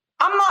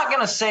 I'm not going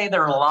to say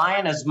they're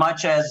lying as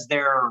much as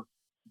they're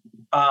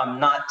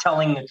not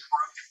telling the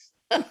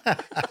truth.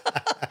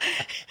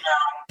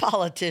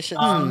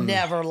 Politicians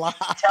never lie.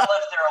 Tell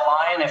if they're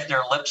lying if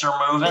their lips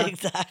are moving.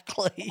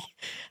 Exactly.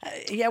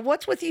 Yeah,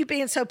 what's with you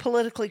being so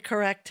politically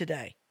correct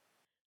today?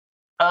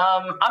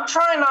 I'm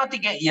trying not to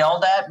get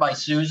yelled at by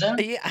Susan.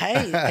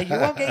 Hey, you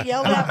won't get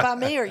yelled at by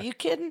me. Are you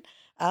kidding?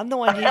 I'm the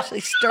one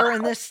usually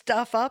stirring this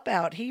stuff up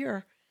out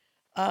here.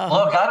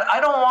 Look, I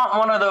don't want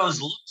one of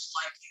those looks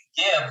like you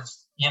give.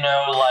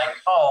 Like,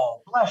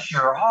 oh, bless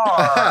your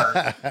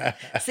heart.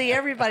 See,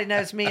 everybody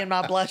knows me and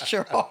my bless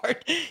your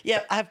heart.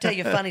 Yeah, I have to tell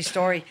you a funny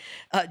story.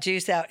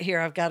 Juice out here,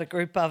 I've got a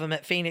group of them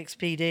at Phoenix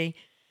PD,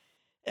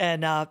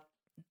 and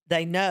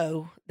they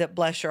know that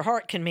bless your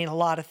heart can mean a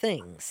lot of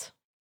things.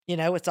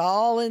 It's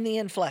all in the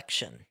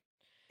inflection.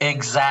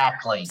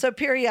 Exactly. So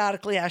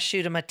periodically I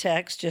shoot them a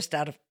text just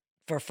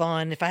for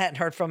fun if I hadn't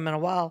heard from them in a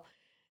while,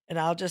 and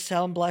I'll just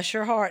tell them, bless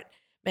your heart.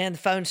 Man, the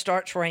phone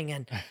starts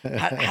ringing.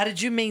 How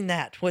did you mean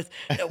that? What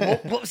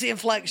was the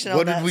inflection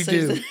on that,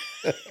 Susan?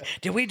 Do?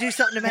 Did we do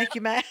something to make you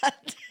mad?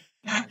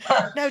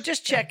 No,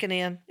 just checking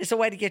in. It's a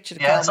way to get you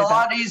to call me it's a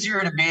lot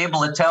easier to be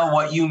able to tell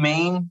what you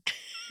mean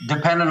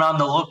depending on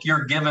the look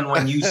you're given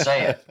when you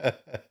say it.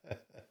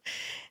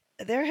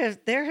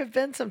 There have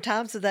been some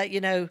times of that,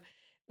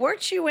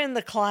 weren't you in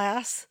the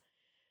class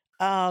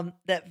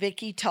that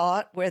Vicky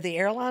taught where the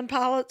airline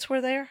pilots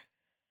were there?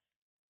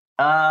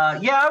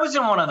 Yeah, I was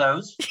in one of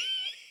those.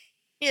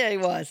 Yeah, he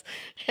was.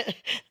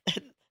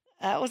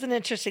 That was an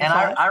interesting and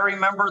class. I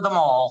remember them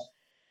all.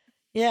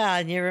 Yeah,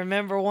 and you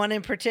remember one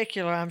in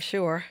particular, I'm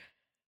sure.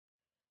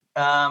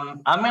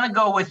 I'm going to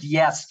go with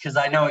yes, because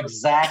I know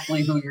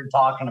exactly who you're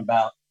talking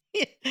about.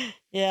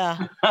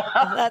 Yeah,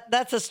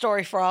 that's a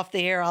story for off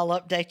the air. I'll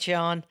update you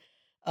on.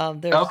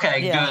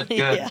 Okay, good.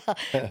 Yeah.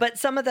 But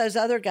some of those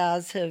other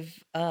guys have,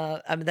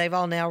 they've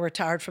all now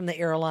retired from the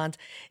airlines.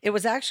 It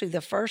was actually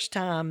the first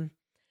time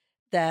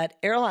that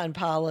airline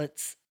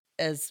pilots,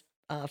 as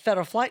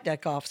federal flight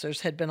deck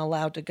officers, had been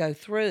allowed to go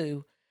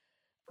through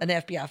an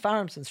FBI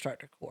firearms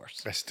instructor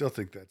course. I still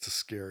think that's a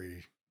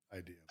scary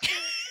idea.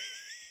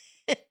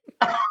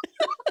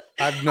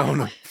 I've known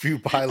a few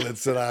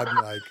pilots that I'm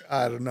like,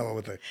 I don't know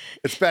what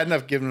it's bad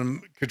enough giving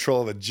them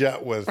control of a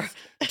jet with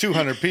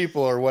 200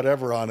 people or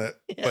whatever on it,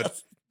 Yes.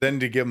 but then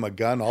to give them a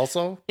gun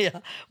also? Yeah.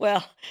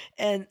 Well,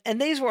 and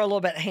these were a little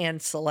bit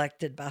hand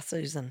selected by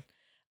Susan,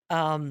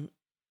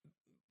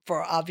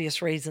 for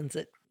obvious reasons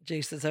that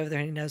Juice is over there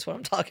and he knows what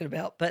I'm talking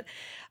about. But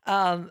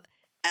I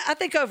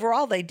think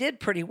overall they did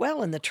pretty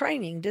well in the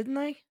training, didn't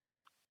they?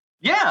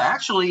 Yeah,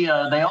 actually,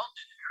 they all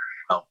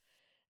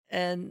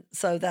And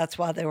so that's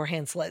why they were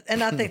hand selected.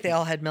 And I think they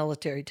all had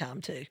military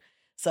time too.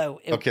 So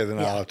okay, then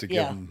I'll have to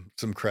give them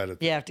some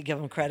credit. You have to give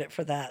them credit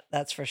for that.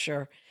 That's for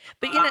sure.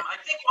 But I think one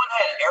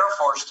had Air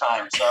Force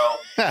time, so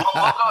we'll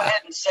go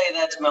ahead and say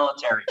that's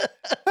military.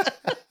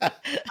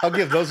 I'll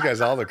give those guys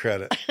all the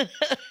credit.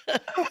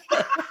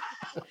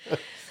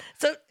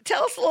 So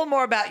tell us a little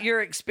more about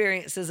your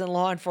experiences in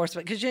law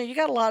enforcement, because you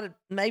got a lot of,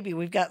 maybe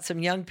we've got some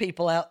young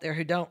people out there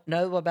who don't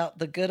know about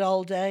the good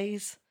old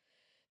days.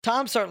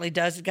 Tom certainly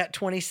does. He's got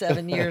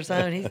 27 years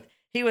on.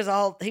 He was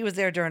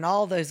there during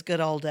all those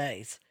good old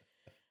days.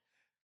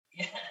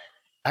 Yeah.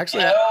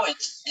 Actually, I don't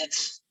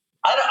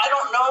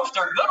know if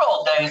they're good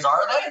old days,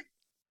 are they?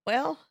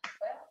 Well,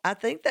 I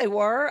think they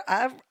were.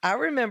 I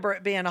remember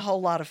it being a whole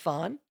lot of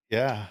fun.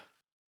 Yeah.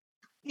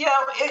 Yeah,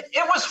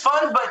 it was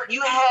fun, but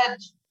you had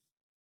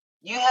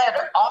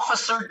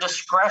officer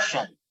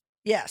discretion.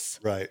 Yes.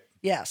 Right.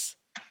 Yes.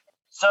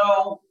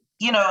 So,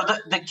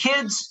 the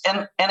kids,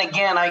 and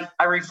again, I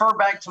refer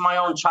back to my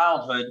own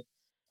childhood.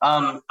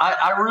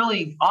 I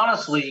really,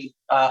 honestly,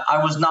 I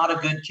was not a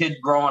good kid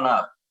growing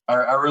up.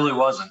 I really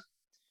wasn't.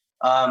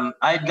 I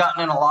had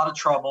gotten in a lot of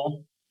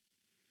trouble.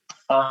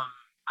 I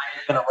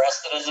had been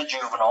arrested as a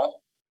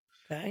juvenile.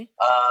 Okay.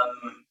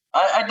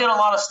 I did a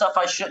lot of stuff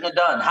I shouldn't have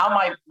done. How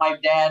my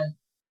dad,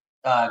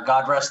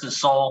 God rest his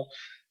soul,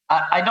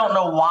 I don't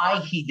know why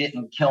he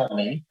didn't kill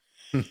me.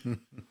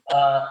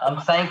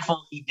 I'm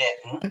thankful he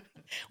didn't.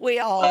 We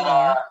all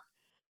are.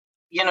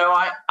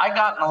 I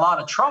got in a lot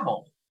of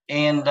trouble.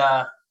 And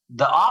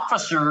the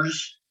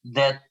officers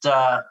that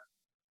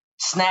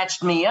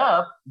snatched me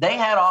up, they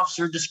had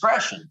officer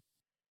discretion.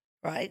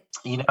 Right.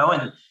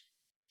 And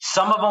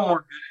some of them were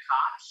good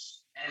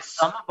cops, and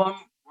some of them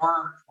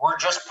were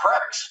just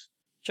pricks.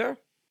 Sure.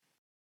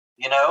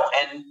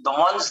 And the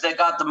ones that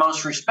got the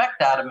most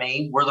respect out of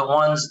me were the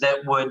ones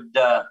that would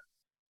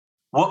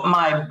whoop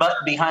my butt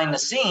behind the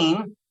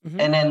scene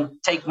and then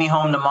take me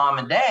home to mom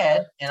and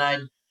dad, and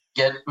I'd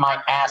get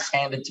my ass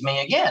handed to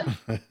me again.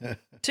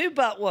 2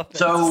 butt whoopings.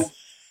 So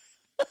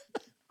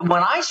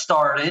when I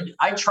started,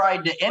 I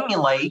tried to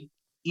emulate,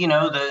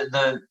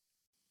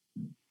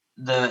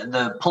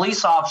 the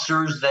police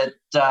officers that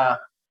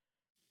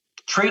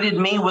treated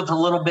me with a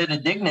little bit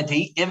of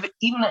dignity,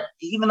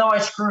 even though I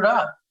screwed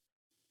up.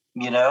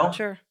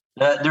 Sure.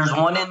 There's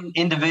one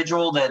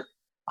individual that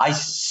I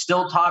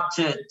still talk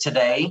to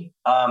today.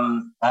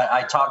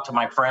 I talk to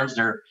my friends.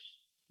 They're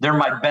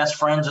my best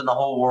friends in the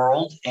whole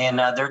world, and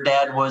their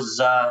dad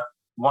was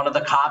one of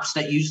the cops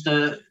that used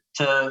to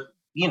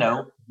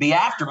be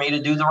after me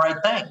to do the right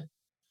thing.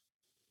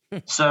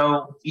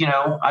 So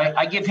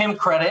I give him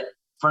credit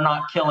for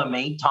not killing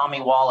me. Tommy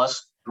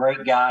Wallace,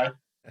 great guy.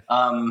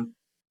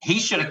 He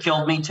should have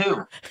killed me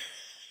too,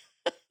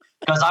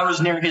 because I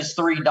was near his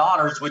 3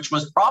 daughters, which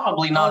was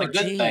probably not a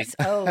good thing.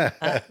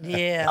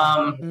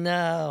 Yeah.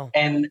 No.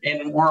 And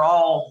we're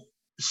all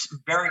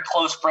very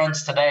close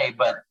friends today,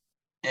 but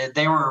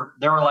they were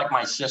like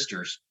my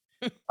sisters.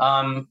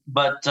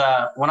 But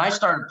when I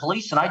started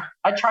policing,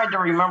 I tried to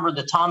remember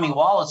the Tommy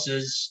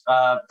Wallaces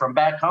from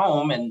back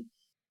home and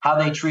how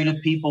they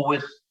treated people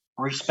with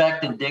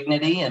respect and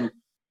dignity. And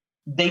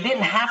they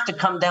didn't have to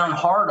come down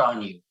hard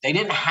on you. They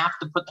didn't have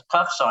to put the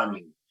cuffs on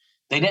you.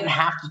 They didn't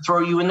have to throw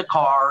you in the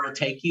car and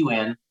take you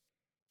in.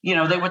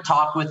 They would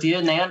talk with you,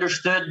 and they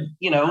understood,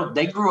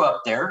 they grew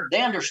up there.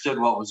 They understood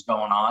what was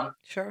going on.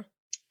 Sure.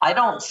 I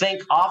don't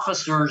think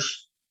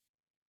officers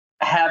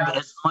have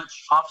as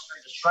much officer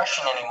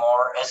discretion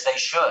anymore as they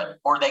should,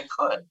 or they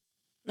could.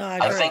 No, I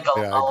I agree. think a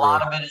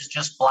lot of it is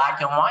just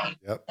black and white.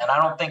 Yep. And I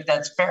don't think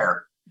that's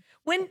fair.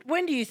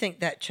 When do you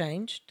think that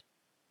changed?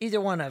 Either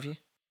one of you.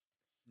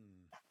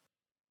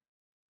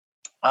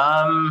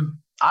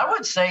 I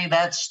would say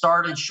that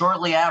started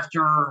shortly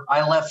after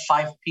I left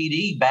 5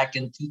 PD back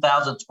in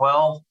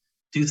 2012,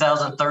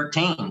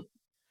 2013.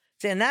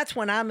 See, and that's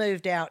when I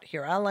moved out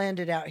here. I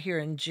landed out here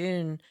in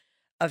June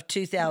of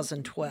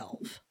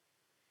 2012.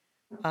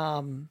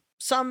 Some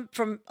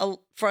from a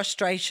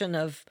frustration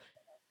of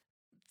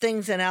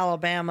things in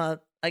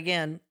Alabama,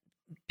 again,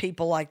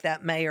 people like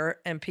that mayor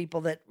and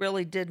people that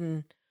really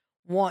didn't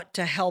want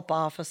to help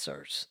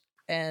officers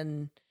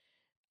and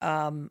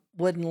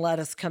wouldn't let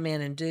us come in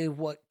and do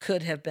what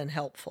could have been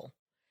helpful.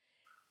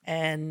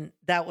 And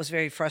that was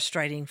very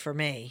frustrating for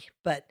me.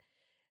 But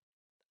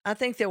I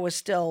think there was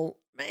still,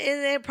 and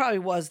it probably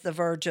was the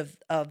verge of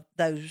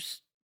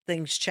those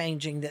things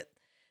changing, that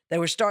they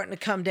were starting to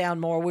come down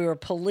more. We were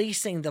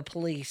policing the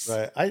police.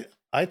 Right.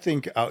 I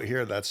think out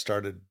here that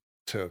started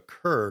to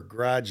occur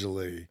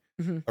gradually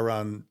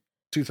around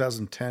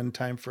 2010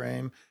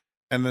 timeframe.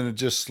 And then it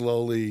just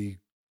slowly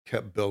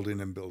kept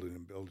building and building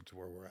and building to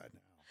where we're at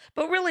now.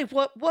 But really,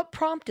 what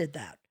prompted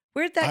that?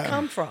 Where'd that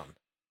come from?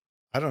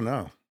 I don't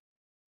know.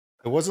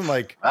 It wasn't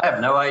like... I have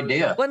no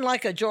idea. It wasn't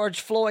like a George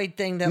Floyd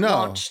thing that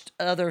launched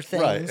other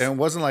things. Right. And it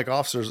wasn't like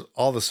officers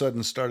all of a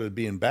sudden started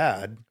being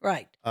bad.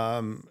 Right.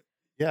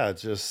 Yeah, it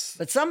just...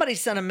 But somebody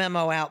sent a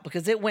memo out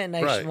because it went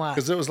nationwide. Right,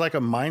 because it was like a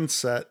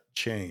mindset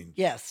change.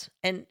 Yes.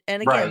 And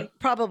again,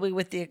 probably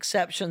with the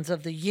exceptions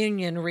of the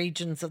union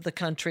regions of the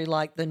country,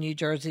 like the New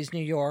Jerseys, New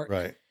York,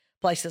 right,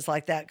 places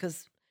like that,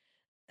 because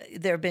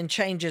there have been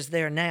changes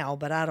there now,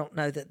 but I don't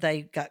know that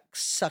they got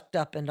sucked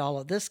up into all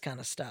of this kind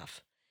of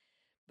stuff.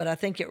 But I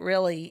think it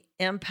really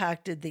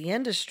impacted the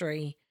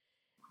industry,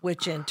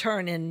 which in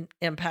turn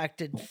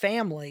impacted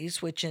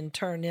families, which in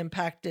turn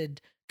impacted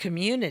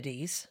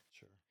communities.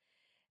 Sure.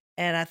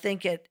 And I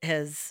think it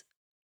has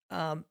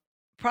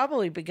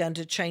probably begun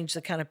to change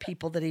the kind of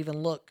people that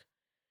even look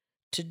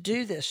to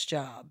do this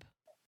job.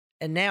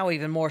 And now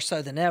even more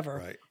so than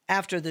ever,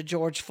 after the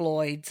George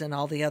Floyds and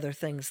all the other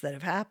things that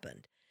have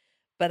happened.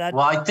 But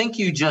I think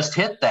you just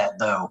hit that,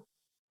 though.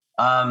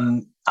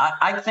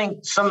 I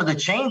think some of the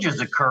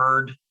changes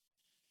occurred.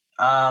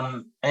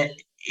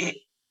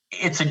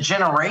 It's a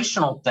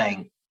generational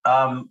thing.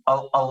 A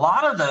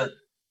lot of the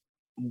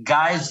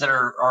guys that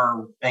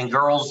are and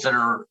girls that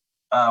are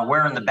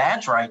wearing the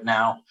badge right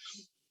now,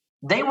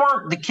 they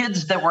weren't the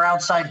kids that were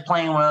outside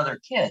playing with other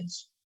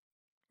kids.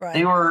 Right.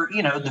 They were,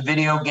 the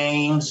video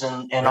games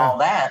and all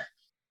that.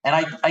 And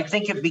I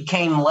think it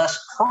became less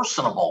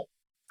personable.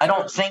 I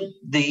don't think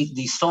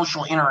the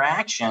social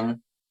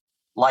interaction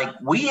like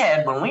we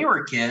had when we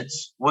were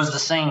kids was the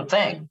same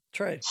thing.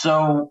 True.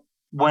 So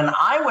when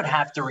I would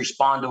have to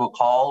respond to a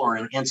call or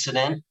an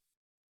incident,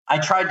 I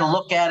tried to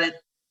look at it,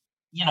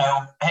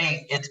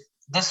 hey,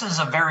 this is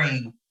a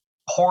very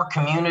poor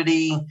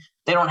community.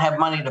 They don't have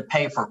money to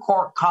pay for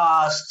court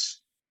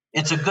costs.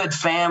 It's a good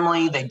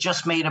family. They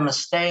just made a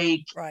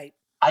mistake. Right.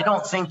 I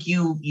don't think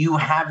you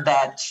have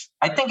that.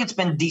 I think it's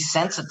been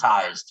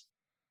desensitized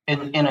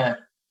in a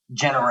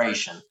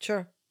generation.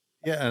 Sure.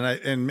 Yeah,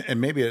 and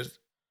maybe it's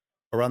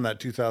around that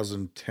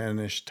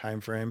 2010-ish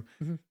time frame,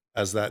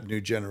 as that new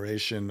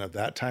generation of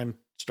that time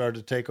started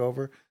to take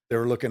over, they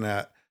were looking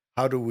at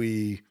how do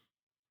we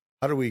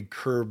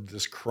curb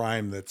this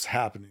crime that's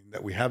happening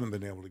that we haven't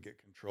been able to get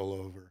control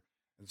over.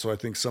 And so I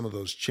think some of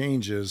those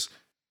changes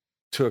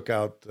took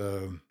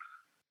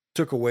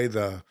away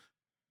the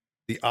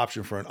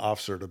option for an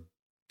officer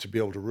to be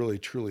able to really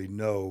truly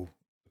know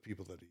the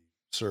people that he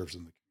serves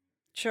in the community.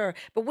 Sure.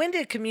 But when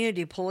did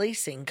community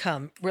policing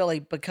really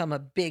become a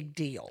big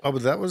deal? Oh,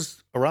 but that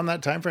was around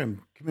that time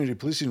frame. Community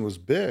policing was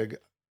big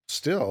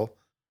still,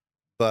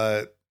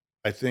 but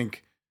I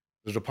think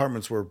the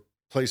departments were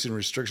placing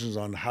restrictions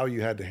on how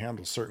you had to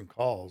handle certain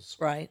calls.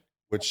 Right.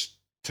 Which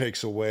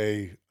takes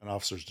away an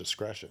officer's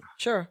discretion.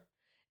 Sure.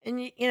 And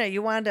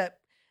you wind up,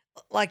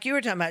 like you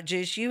were talking about,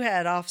 Juice, you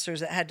had officers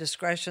that had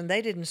discretion.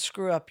 They didn't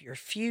screw up your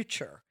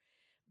future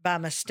by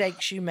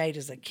mistakes you made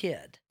as a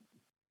kid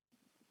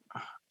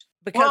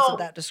because of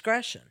that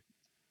discretion.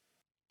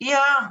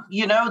 Yeah,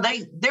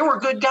 they were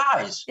good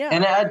guys. Yeah.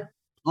 And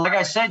like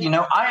I said,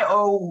 I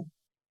owe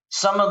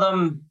some of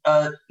them,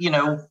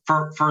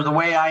 for the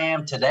way I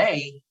am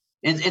today.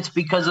 It's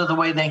because of the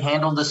way they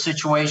handled the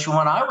situation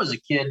when I was a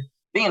kid,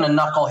 being a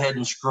knucklehead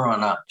and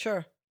screwing up.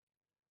 Sure.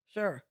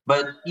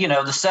 But, the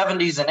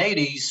 70s and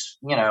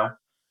 80s,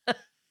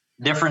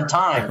 different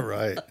time.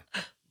 Right.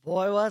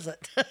 Boy, was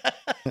it.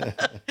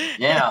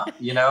 Yeah,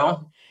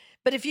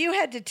 But if you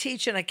had to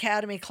teach an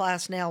academy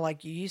class now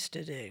like you used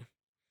to do,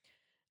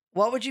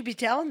 what would you be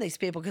telling these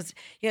people? Because,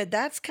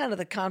 that's kind of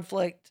the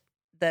conflict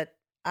that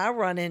I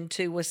run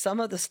into with some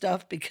of the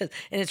stuff and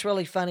it's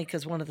really funny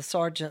because one of the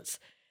sergeants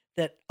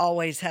that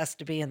always has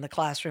to be in the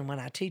classroom when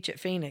I teach at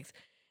Phoenix,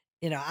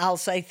 I'll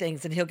say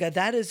things and he'll go,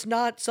 that is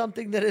not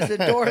something that is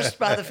endorsed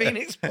by the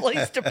Phoenix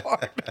Police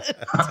Department.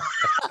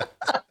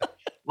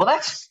 Well,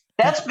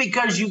 that's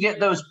because you get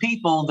those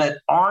people that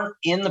aren't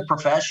in the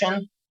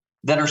profession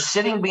that are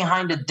sitting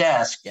behind a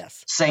desk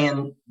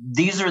saying,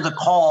 these are the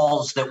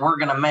calls that we're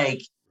going to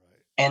make.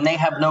 And they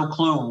have no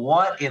clue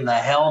what in the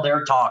hell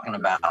they're talking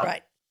about.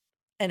 Right.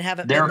 And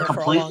haven't they're been there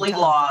completely for a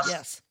long time. Lost.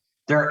 Yes.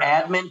 They're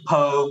admin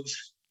pogues.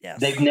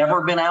 Yes. They've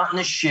never been out in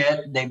the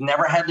shit. They've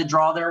never had to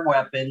draw their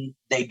weapon.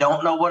 They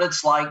don't know what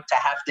it's like to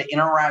have to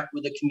interact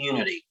with the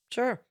community.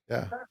 Sure.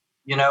 Yeah.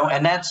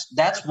 And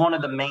that's one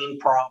of the main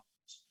problems.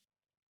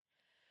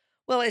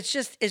 Well, it's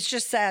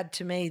just sad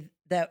to me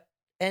that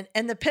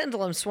and the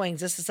pendulum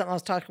swings. This is something I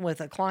was talking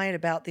with a client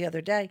about the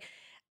other day.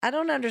 I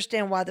don't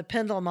understand why the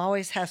pendulum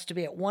always has to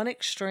be at one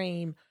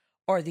extreme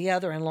or the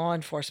other in law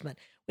enforcement.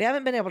 We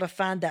haven't been able to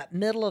find that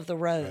middle of the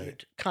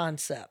road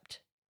concept.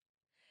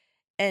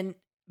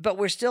 But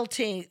we're still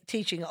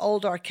teaching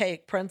old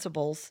archaic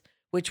principles,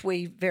 which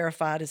we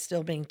verified is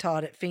still being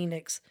taught at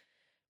Phoenix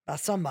by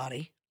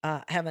somebody.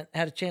 Haven't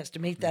had a chance to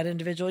meet that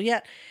individual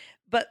yet,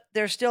 but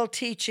they're still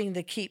teaching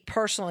to keep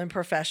personal and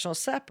professional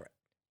separate.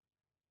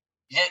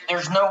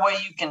 There's no way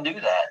you can do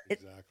that.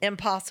 Exactly.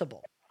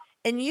 Impossible.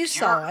 And you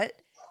saw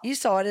it. You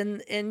saw it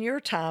in your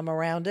time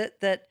around it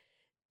that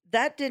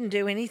didn't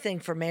do anything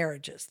for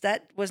marriages.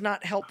 That was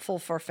not helpful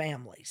for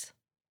families.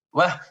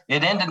 Well,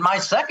 it ended my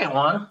second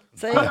one.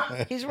 See,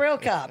 he's a real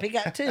cop. He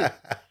got 2.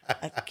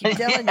 I keep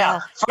telling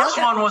y'all. First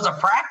one was a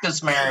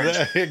practice marriage.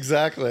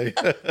 Exactly.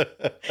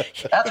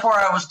 That's where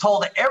I was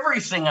told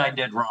everything I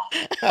did wrong.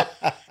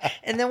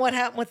 And then what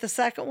happened with the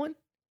second one?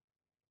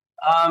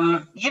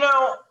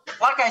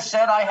 Like I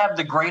said, I have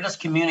the greatest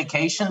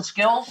communication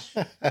skills.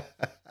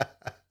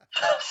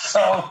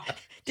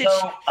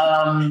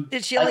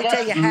 Did she only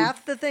tell you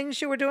half the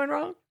things you were doing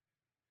wrong?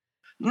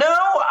 No,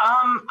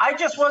 I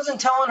just wasn't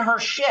telling her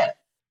shit.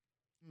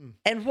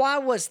 And why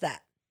was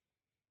that?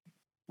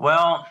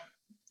 Well,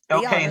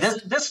 okay,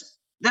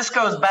 this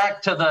goes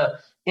back to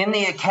in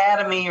the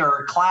academy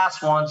or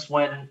class once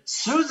when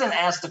Susan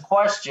asked a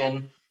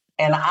question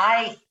and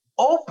I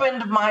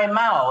opened my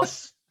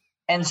mouth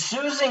and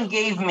Susan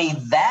gave me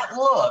that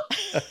look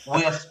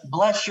with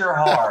bless your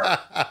heart.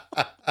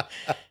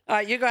 All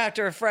right, you're going to have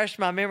to refresh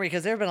my memory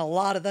because there have been a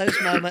lot of those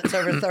moments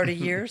over 30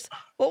 years.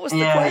 What was the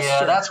question?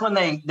 Yeah, that's when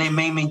they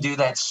made me do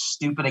that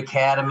stupid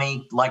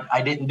academy. Like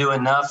I didn't do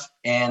enough.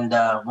 And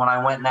when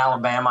I went in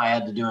Alabama, I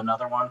had to do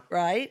another one.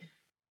 Right.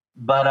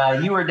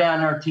 But you were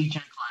down there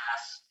teaching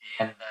class.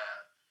 And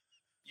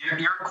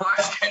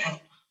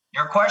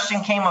your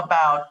question came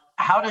about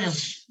how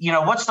does,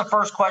 what's the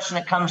first question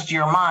that comes to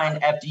your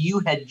mind after you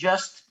had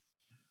just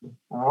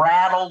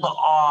rattled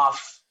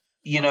off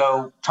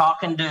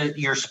talking to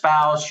your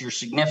spouse, your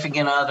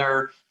significant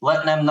other,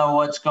 letting them know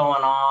what's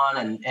going on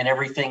and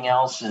everything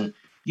else. And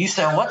you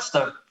said, what's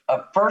the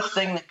first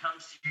thing that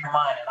comes to your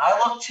mind? And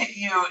I looked at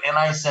you and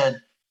I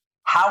said,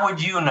 how would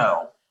you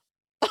know?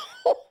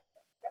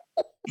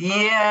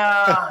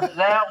 Yeah,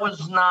 that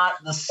was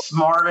not the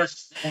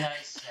smartest thing I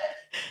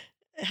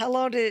said. How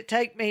long did it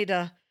take me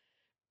to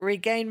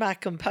regain my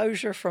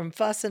composure from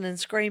fussing and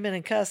screaming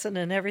and cussing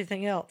and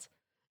everything else?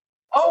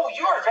 Oh,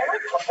 you were very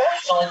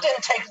professional. It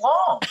didn't take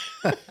long.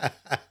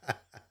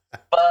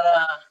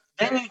 But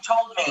then you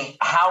told me,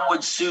 how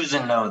would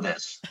Susan know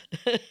this?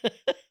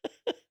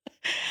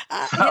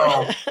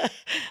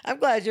 I'm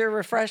glad you're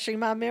refreshing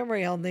my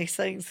memory on these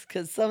things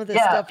because some of this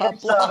stuff I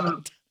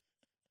blocked.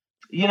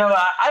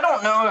 I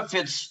don't know if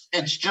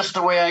it's just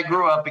the way I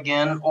grew up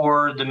again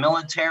or the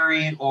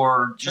military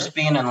or just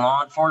being in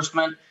law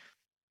enforcement.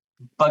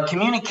 But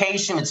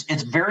communication,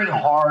 it's very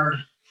hard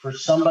for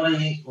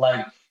somebody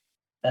like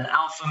an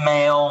alpha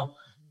male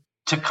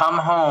to come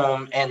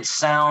home and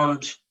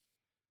sound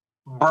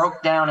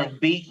broke down and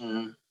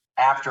beaten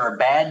after a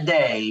bad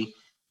day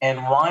and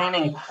whine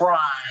and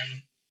cry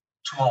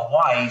to a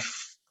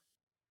wife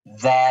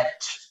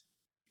that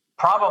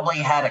probably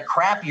had a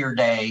crappier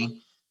day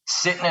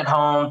sitting at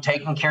home,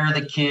 taking care of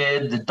the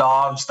kid, the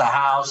dogs, the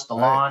house, the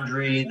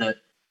laundry.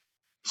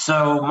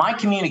 So my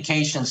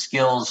communication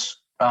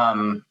skills,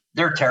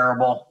 they're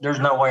terrible. There's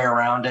no way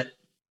around it.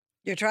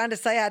 You're trying to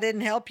say I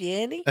didn't help you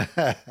any? Is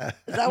that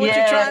what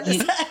you're trying to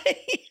say?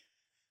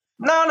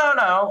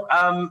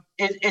 No.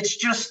 It's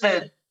just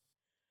that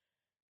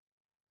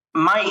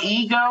my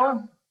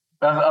ego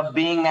of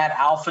being that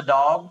alpha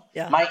dog,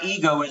 my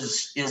ego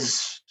is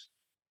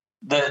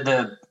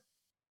the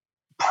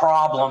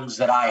problems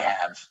that I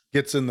have.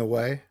 Gets in the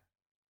way?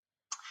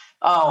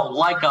 Oh,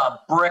 like a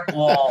brick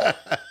wall.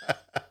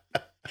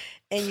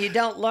 And you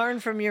don't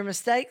learn from your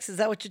mistakes? Is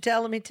that what you're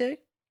telling me too?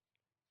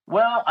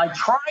 Well, I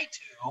try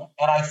to,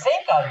 and I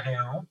think I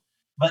do,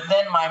 but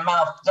then my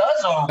mouth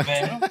does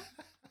open,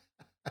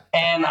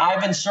 and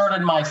I've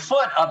inserted my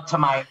foot up to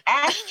my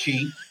ass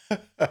cheek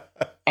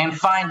and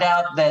find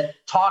out that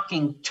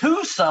talking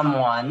to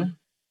someone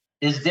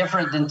is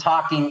different than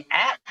talking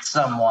at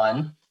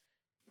someone.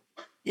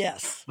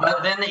 Yes.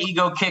 But then the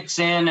ego kicks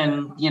in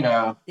and,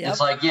 it's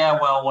like, yeah,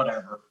 well,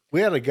 whatever.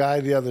 We had a guy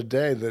the other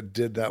day that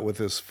did that with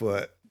his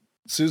foot.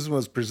 Susan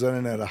was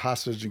presenting at a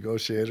hostage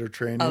negotiator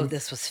training. Oh,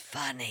 this was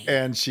funny.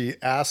 And she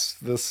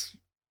asked this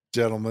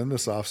gentleman,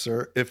 this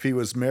officer, if he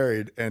was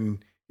married.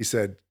 And he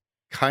said,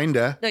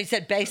 kinda. No, he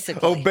said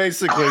basically. Oh,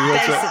 basically.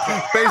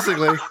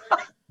 Basically.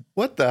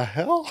 What the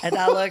hell? And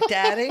I looked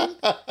at him.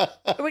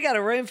 We got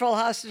a room full of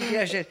hostage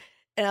negotiators.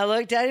 And I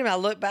looked at him, I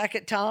looked back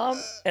at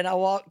Tom, and I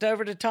walked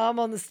over to Tom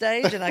on the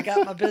stage, and I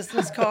got my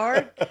business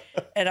card.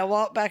 And I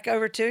walked back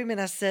over to him, and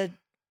I said,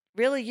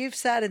 really, you've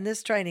sat in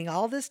this training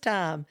all this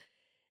time,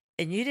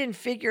 and you didn't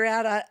figure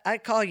out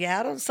I'd call you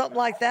out on something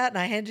like that, and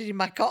I handed you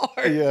my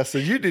card. Yeah, so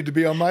you need to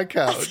be on my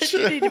couch. I said,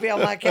 you need to be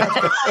on my couch.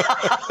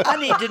 I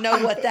need to know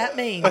what that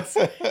means.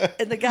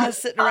 And the guys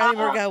sitting around him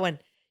were going,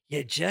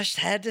 you just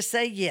had to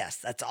say yes.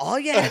 That's all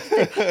you had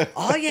to do.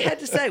 All you had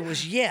to say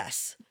was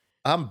yes.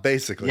 I'm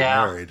basically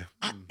married.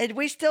 And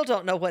we still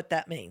don't know what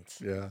that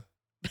means. Yeah.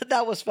 but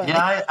that was funny.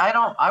 Yeah,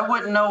 I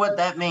wouldn't know what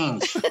that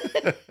means.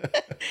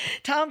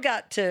 Tom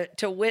got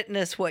to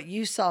witness what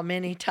you saw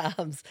many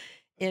times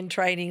in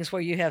trainings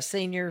where you have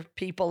senior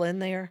people in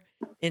there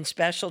in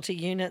specialty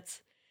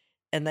units,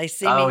 and they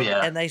see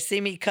and they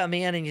see me come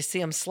in, and you see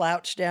them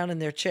slouch down in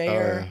their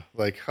chair. Oh, yeah.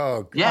 Like,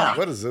 oh, God, Yeah.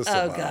 what is this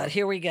Oh about? God,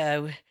 here we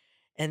go.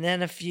 And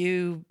then a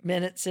few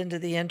minutes into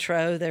the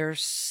intro, they're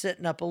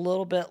sitting up a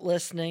little bit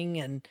listening,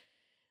 and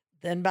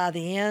then by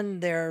the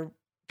end, they're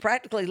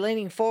practically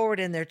leaning forward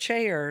in their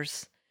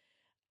chairs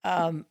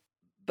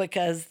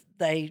because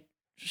they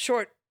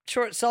short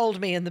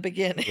sold me in the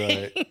beginning.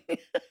 Right.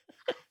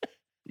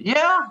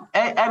 Yeah,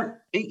 and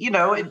you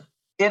know,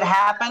 it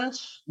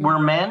happens. We're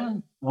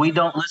men. We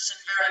don't listen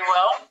very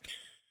well.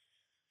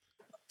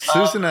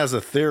 Susan has a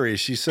theory.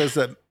 She says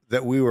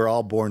that we were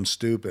all born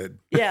stupid.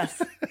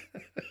 Yes.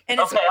 And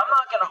Okay, I'm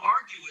not going to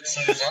argue with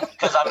Susan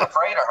because I'm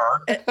afraid of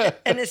her.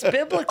 and it's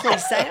biblically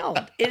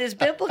sound. It is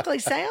biblically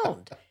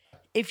sound.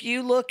 If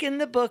you look in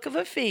the book of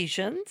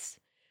Ephesians,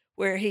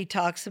 where he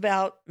talks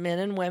about men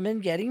and women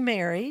getting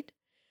married,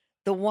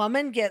 the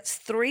woman gets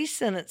 3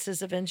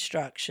 sentences of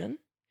instruction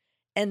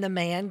and the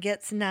man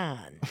gets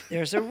 9.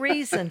 There's a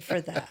reason for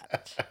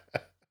that.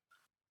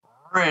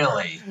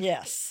 Really?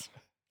 Yes.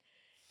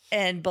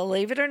 And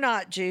believe it or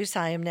not, Juice,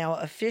 I am now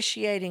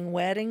officiating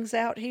weddings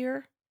out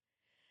here.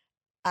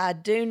 I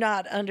do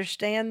not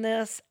understand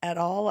this at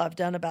all. I've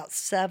done about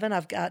 7.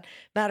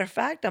 Matter of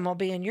fact, I'm going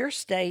to be in your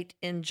state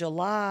in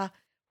July.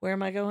 Where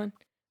am I going?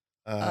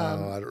 I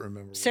don't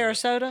remember.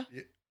 Sarasota?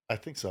 I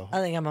think so.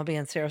 I think I'm going to be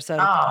in Sarasota.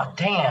 Oh,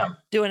 damn.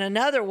 Doing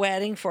another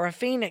wedding for a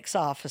Phoenix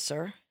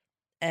officer.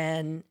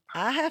 And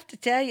I have to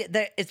tell you,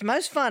 that it's the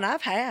most fun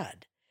I've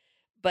had.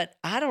 But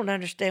I don't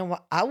understand why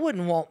I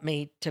wouldn't want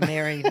me to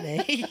marry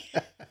me.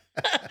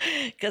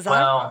 Because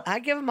I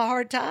give them a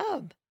hard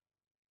time.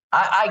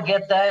 I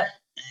get that.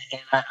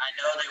 And I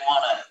know they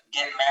want to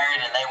get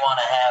married and they want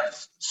to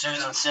have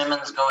Susan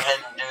Simmons go ahead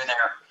and do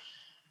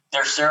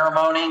their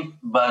ceremony.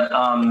 But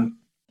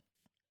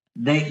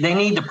they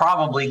need to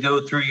probably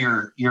go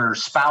through your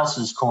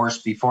spouse's course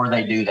before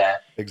they do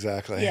that.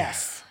 Exactly.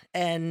 Yes.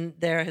 And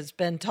there has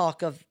been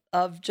talk of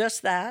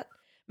just that.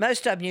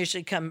 Most of them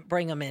usually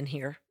bring them in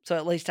here. So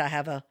at least I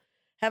have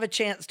a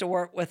chance to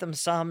work with them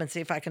some and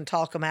see if I can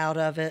talk them out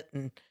of it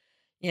and,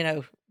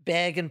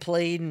 beg and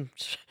plead and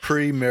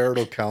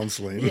premarital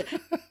counseling.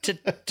 to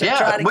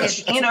try to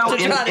which,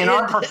 get, in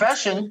our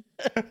profession,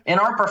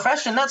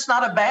 that's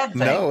not a bad thing.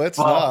 No, it's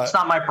not. It's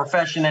not my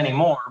profession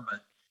anymore, but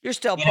you're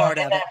still part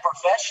of it. In that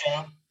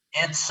profession,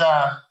 it's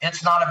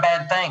not a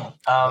bad thing.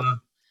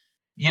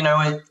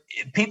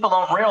 People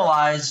don't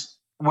realize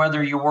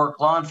whether you work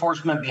law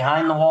enforcement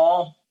behind the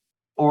wall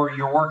or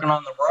you're working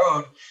on the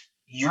road,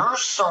 you're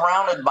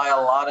surrounded by a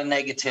lot of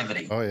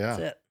negativity. Oh yeah. That's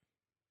it.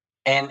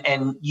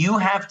 And you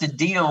have to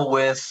deal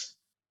with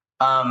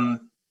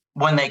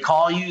when they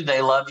call you,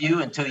 they love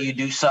you until you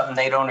do something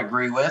they don't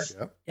agree with.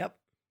 Yep.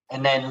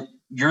 And then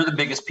you're the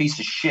biggest piece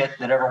of shit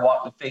that ever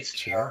walked the face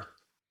of the earth.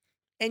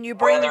 And you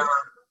bring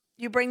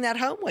that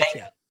home with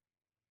you.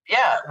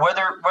 Yeah,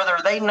 whether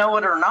they know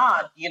it or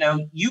not,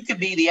 you could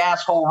be the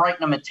asshole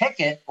writing them a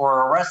ticket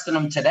or arresting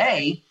them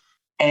today,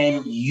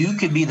 and you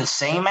could be the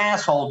same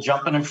asshole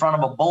jumping in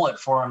front of a bullet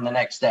for them the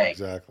next day.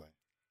 Exactly.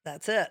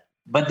 That's it.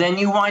 But then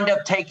you wind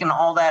up taking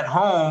all that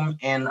home,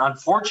 and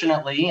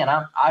unfortunately, and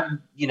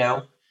I'm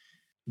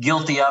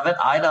guilty of it,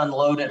 I'd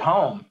unload at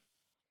home,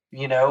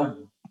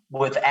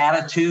 with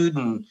attitude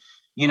and,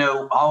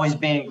 always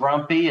being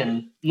grumpy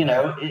and,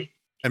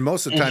 and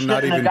most of the time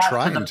not even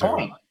trying to.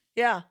 Point.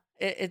 Yeah.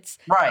 It's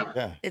right.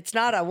 Yeah. It's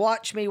not a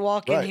watch me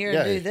walk in here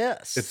and do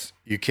this.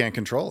 You can't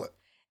control it.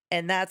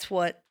 And that's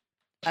what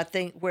I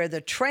think where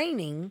the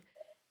training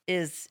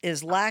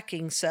is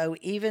lacking. So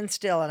even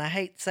still, and I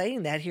hate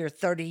saying that here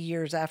 30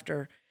 years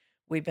after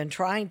we've been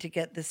trying to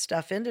get this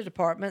stuff into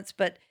departments,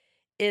 but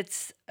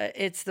it's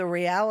the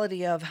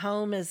reality of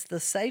home is the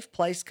safe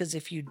place, because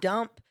if you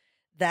dump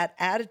that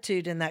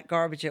attitude and that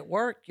garbage at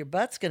work, your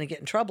butt's going to get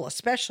in trouble,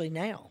 especially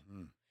now,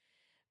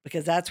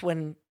 because that's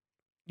when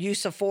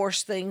use of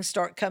force things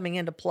start coming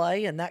into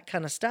play and that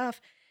kind of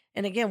stuff.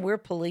 And again, we're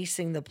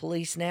policing the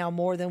police now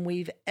more than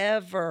we've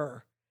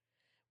ever,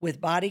 with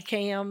body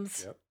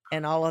cams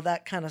and all of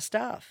that kind of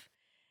stuff.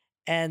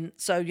 And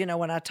so,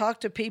 when I talk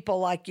to people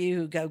like you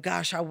who go,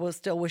 gosh, I will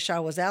still wish I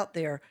was out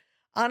there.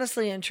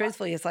 Honestly and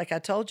truthfully, it's like I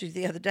told you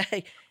the other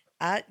day,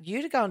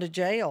 you'd have gone to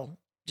jail,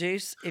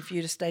 Juice, if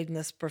you'd have stayed in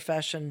this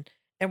profession.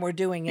 And we're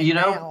doing it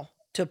now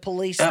to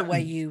police the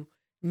way you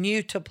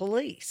knew to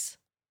police.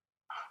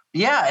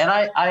 Yeah, and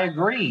I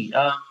agree.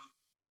 I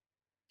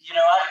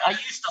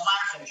used to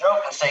laugh and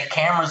joke and say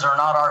cameras are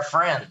not our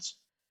friends.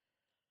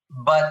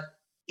 But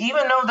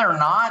even though they're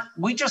not,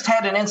 we just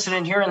had an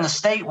incident here in the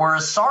state where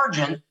a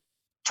sergeant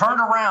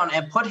turned around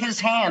and put his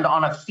hand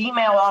on a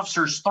female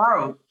officer's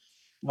throat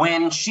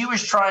when she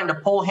was trying to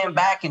pull him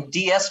back and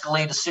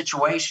de-escalate a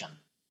situation.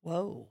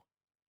 Whoa.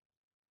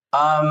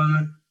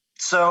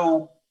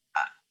 So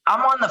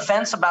I'm on the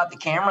fence about the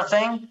camera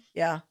thing.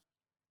 Yeah.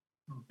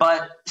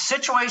 But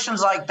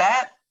situations like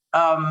that,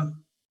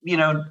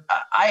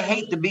 I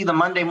hate to be the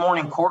Monday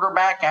morning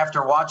quarterback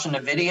after watching the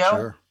video.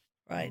 Sure.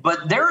 Right.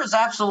 But there is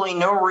absolutely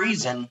no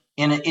reason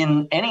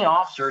in any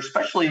officer,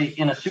 especially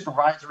in a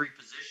supervisory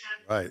position,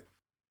 Right.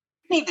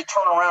 you need to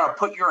turn around and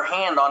put your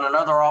hand on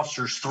another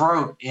officer's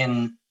throat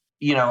in,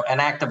 an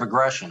act of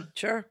aggression.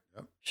 Sure.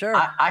 Yep. Sure.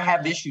 I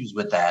have issues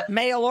with that.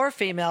 Male or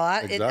female.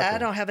 I Exactly.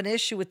 don't have an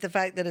issue with the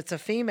fact that it's a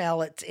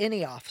female. It's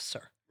any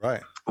officer.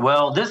 Right.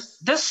 Well,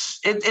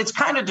 it's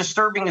kind of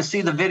disturbing to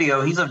see the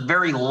video. He's a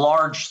very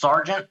large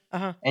sergeant,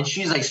 and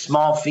she's a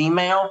small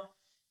female.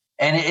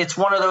 And it's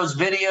one of those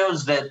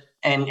videos that,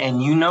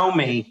 and you know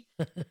me,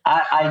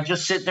 I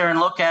just sit there and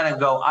look at it and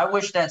go, I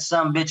wish that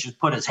some bitch had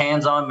put his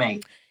hands on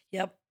me.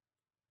 Yep.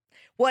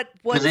 What's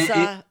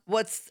happening?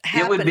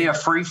 It would be a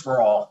free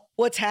for all.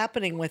 What's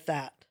happening with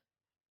that?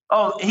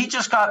 Oh, he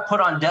just got put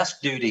on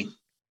desk duty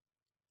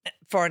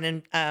For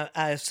I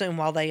assume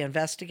while they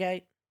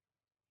investigate.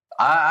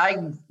 I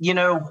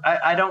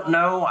don't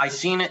know. I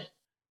seen it,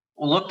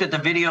 looked at the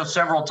video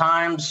several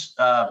times.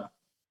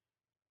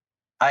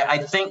 I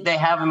think they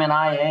have him in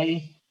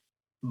IA,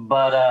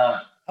 but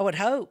I would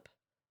hope.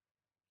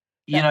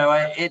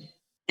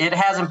 It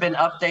hasn't been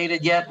updated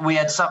yet. We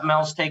had something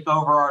else take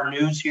over our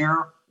news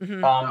here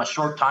a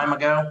short time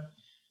ago.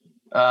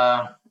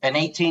 An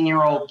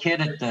 18-year-old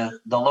kid at the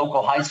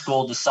local high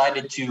school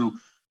decided to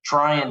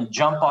try and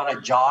jump on a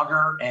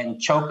jogger and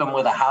choke him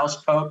with a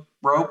house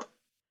rope.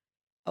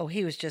 Oh,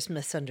 he was just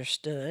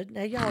misunderstood.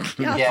 Now y'all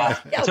Yeah,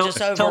 y'all just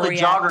until the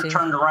jogger overreacting.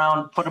 turned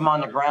around, put him on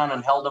the ground,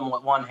 and held him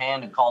with one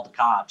hand and called the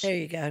cops. There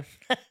you go.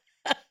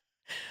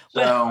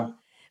 So,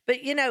 But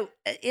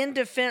in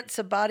defense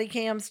of body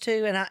cams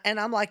too, and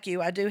I'm like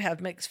you, I do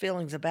have mixed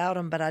feelings about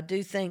them, but I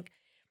do think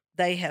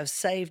they have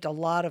saved a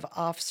lot of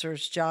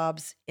officers'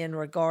 jobs in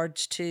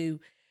regards to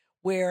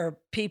where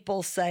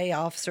people say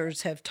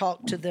officers have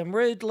talked to them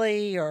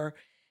rudely or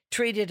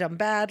treated them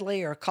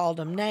badly or called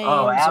them names.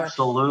 oh, or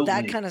absolutely.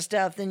 that kind of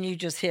stuff. Then you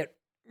just hit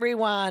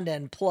rewind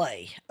and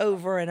play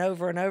over and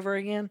over and over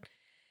again.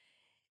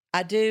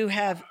 I do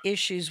have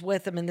issues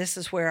with them, and this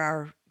is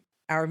where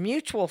our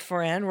mutual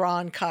friend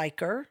Ron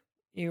Kiker,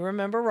 you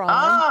remember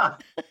Ron?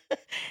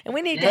 And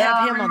we need to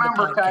have him on the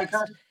podcast.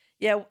 Kiker.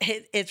 Yeah,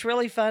 it's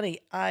really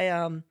funny.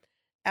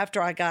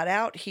 After I got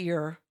out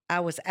here, I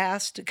was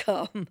asked to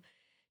come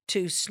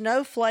to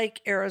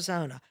Snowflake,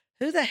 Arizona.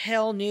 Who the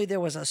hell knew there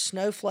was a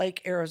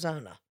Snowflake,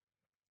 Arizona?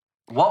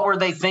 What were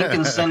they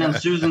thinking sending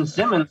Susan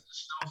Simmons to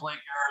Snowflake,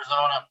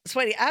 Arizona?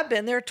 Sweetie, I've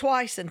been there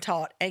twice and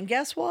taught, and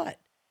guess what?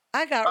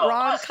 I got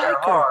Ron bless their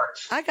Kiker.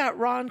 hearts. I got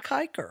Ron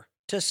Kiker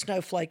to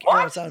Snowflake,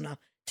 What? Arizona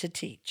to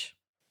teach.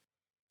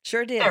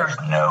 Sure did. There's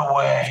no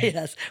way.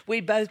 Yes,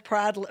 we both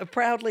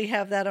proudly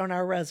have that on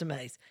our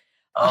resumes.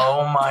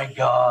 Oh my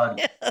God.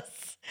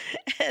 Yes,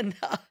 and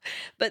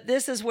but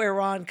this is where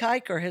Ron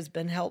Kiker has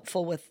been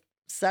helpful with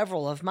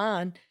several of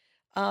mine,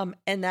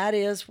 and that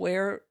is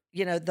where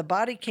the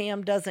body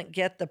cam doesn't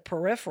get the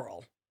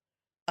peripheral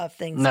of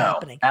things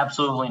happening.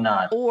 Absolutely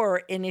not.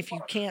 And if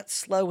you can't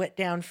slow it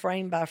down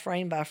frame by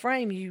frame by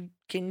frame, you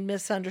can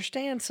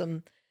misunderstand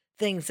some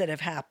things that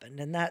have happened,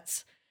 and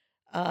that's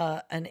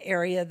an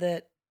area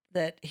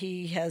that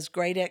he has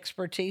great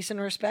expertise and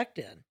respect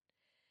in.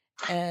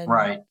 And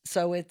Right.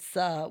 so it's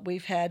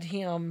we've had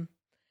him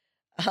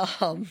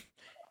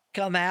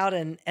come out,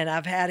 and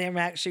I've had him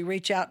actually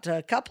reach out to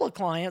a couple of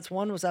clients.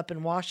 One was up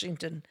in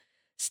Washington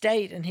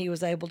State, and he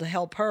was able to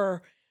help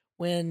her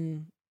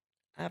when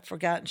I've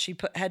forgotten she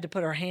had to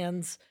put her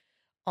hands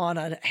on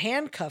a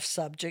handcuff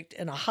subject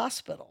in a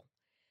hospital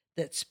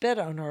that spit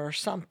on her or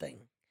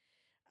something.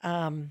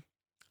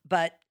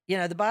 But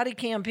the body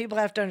cam, people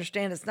have to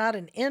understand it's not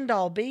an end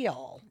all be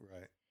all.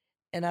 Right.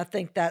 And I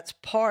think that's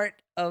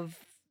part of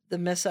the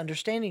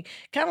misunderstanding.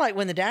 Kind of like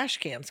when the dash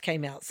cams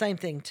came out, same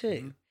thing too.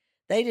 Mm-hmm.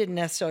 They didn't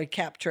necessarily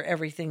capture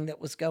everything that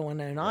was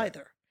going on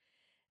either.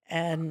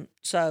 And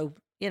so,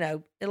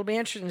 it'll be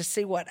interesting to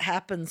see what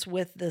happens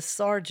with this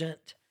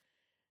sergeant,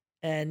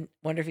 and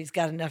wonder if he's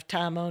got enough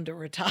time on to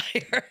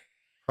retire.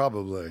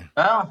 Probably.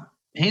 Well,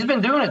 he's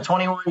been doing it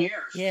 21 years.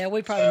 Yeah,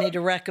 we probably need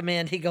to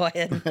recommend he go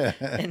ahead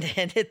and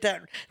hit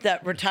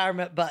that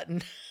retirement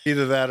button.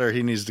 Either that or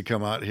he needs to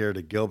come out here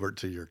to Gilbert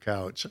to your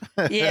couch.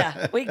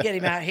 Yeah, we can get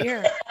him out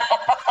here.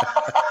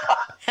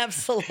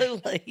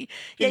 Absolutely.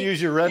 You can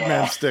use your red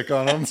man stick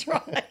on him. That's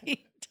right.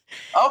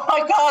 Oh my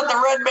God,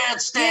 the red man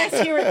stick.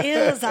 Yes, here it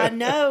is. I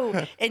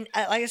know. And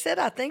like I said,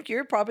 I think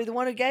you're probably the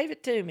one who gave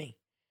it to me.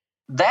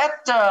 That,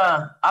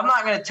 I'm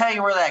not going to tell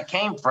you where that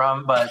came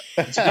from, but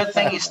it's a good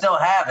thing you still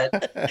have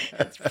it.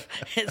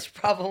 It's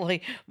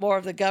probably more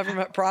of the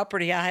government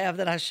property I have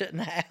that I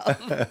shouldn't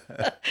have.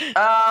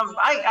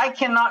 I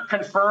cannot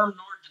confirm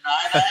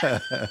nor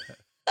deny that.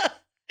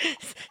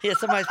 Yeah,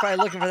 somebody's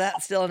probably looking for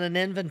that still in an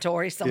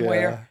inventory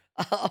somewhere.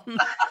 But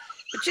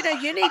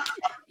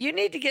you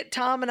need to get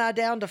Tom and I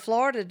down to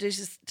Florida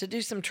to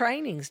do some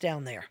trainings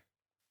down there.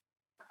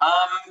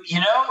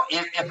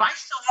 If I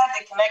still had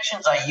the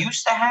connections I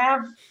used to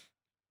have,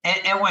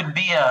 it would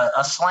be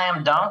a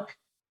slam dunk.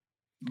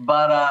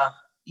 But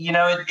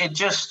it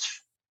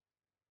just,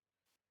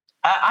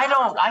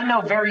 I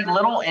know very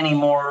little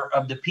anymore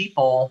of the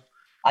people.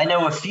 I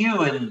know a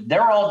few, and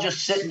they're all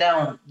just sitting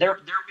down. They're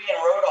being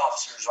road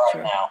officers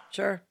right now.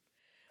 Sure.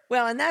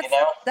 Well, and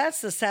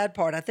that's the sad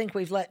part. I think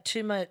we've let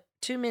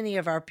too many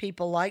of our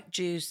people like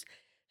Juice,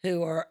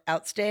 who are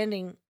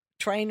outstanding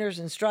trainers,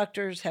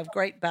 instructors, have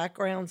great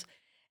backgrounds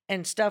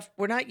and stuff.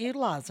 We're not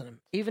utilizing them,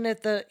 even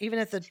at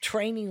the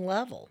training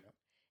level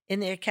in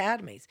the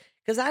academies.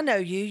 Because I know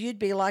you'd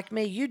be like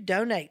me. You'd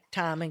donate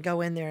time and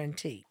go in there and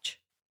teach.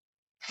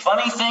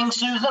 Funny thing,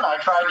 Susan, I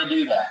tried to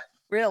do that.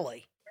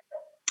 Really?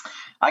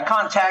 I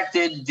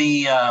contacted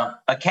the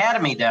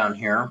academy down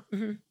here,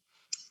 mm-hmm.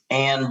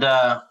 and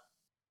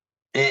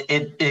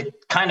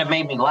it kind of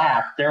made me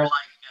laugh. They're like,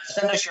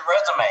 send us your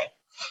resume.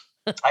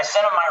 I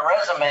sent them my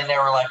resume, and they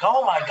were like,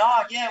 oh, my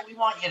God, yeah, we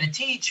want you to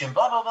teach, and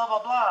blah, blah, blah,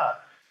 blah, blah.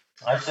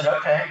 I said,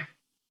 okay.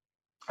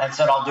 I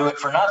said, I'll do it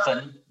for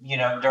nothing,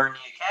 during the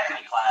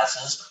academy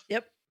classes.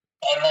 Yep.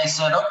 And they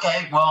said,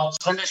 okay, well,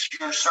 send us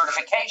your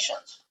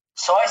certifications.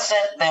 So I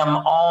sent them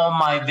all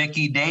my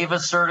Vicki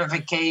Davis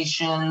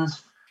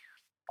certifications,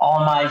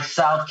 all my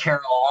South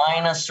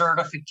Carolina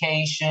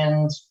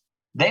certifications.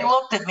 They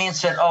looked at me and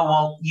said, oh,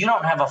 well, you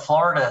don't have a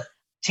Florida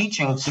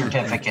teaching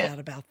certificate. I forgot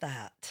about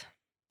that.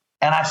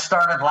 And I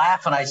started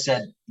laughing. I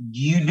said,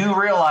 you do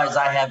realize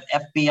I have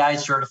FBI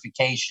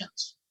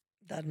certifications.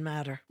 Doesn't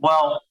matter.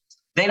 Well,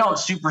 they don't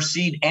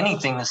supersede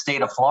anything the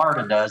state of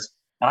Florida does.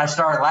 And I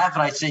started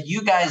laughing. I said,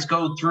 you guys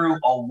go through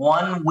a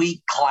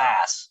 1-week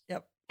class.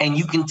 Yep. And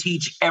you can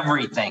teach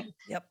everything.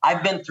 Yep.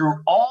 I've been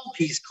through all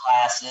these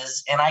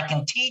classes, and I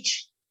can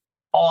teach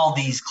all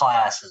these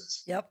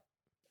classes. Yep.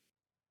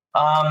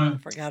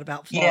 Forgot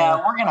about Florida. Yeah,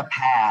 we're gonna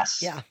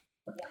pass. Yeah.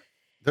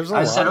 There's a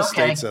lot of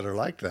states that are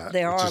like that.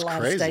 There are a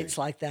lot of states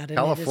like that.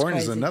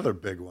 California's another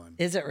big one.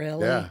 Is it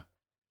really? Yeah.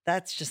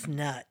 That's just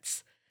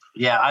nuts.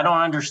 Yeah, I don't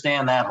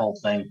understand that whole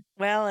thing.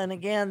 Well, and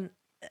again,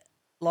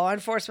 law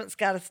enforcement's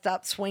got to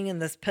stop swinging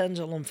this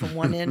pendulum from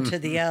one end to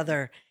the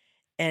other.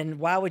 And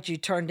why would you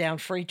turn down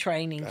free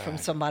training from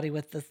somebody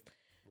with those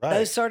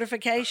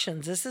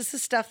certifications? This is the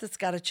stuff that's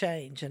got to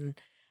change. And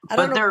I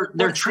don't know. But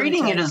they're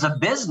treating it as a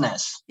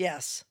business.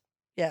 Yes.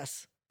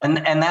 Yes. And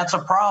that's a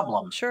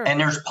problem. Sure. And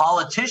there's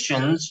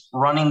politicians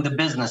running the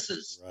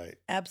businesses. Right.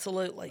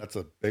 Absolutely. That's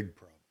a big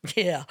problem.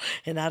 Yeah.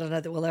 And I don't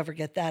know that we'll ever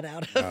get that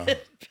out of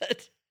it.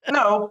 But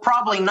no,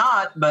 probably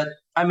not. But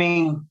I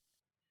mean,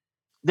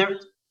 the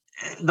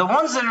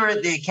ones that are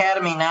at the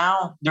academy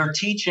now, they're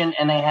teaching,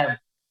 and they have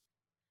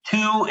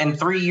 2 and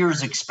 3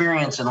 years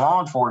experience in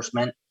law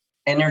enforcement,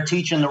 and they're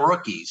teaching the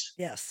rookies.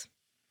 Yes.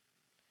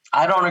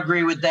 I don't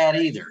agree with that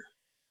either.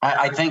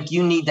 I think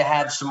you need to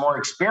have some more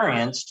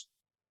experience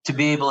to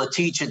be able to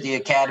teach at the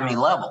academy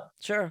level.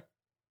 Sure.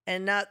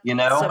 And not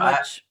so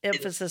much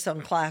emphasis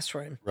on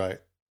classroom. Right.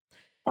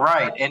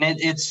 Right. And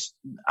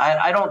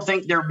I don't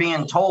think they're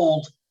being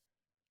told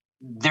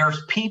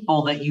there's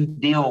people that you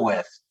deal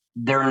with.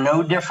 They're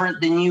no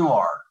different than you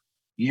are.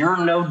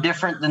 You're no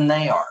different than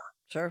they are.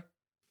 Sure.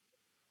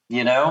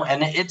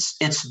 And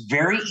it's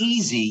very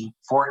easy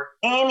for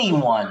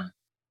anyone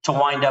to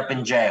wind up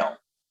in jail.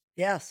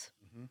 Yes.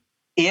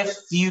 If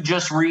you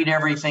just read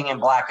everything in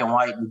black and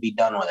white and be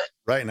done with it.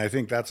 Right. And I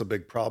think that's a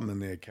big problem in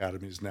the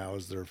academies now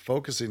is they're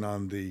focusing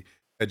on the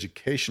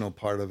educational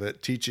part of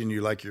it, teaching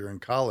you like you're in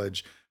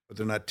college, but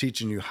they're not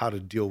teaching you how to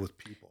deal with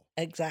people.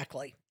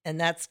 Exactly.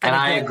 And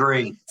I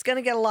agree. It's going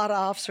to get a lot of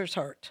officers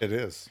hurt. It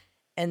is.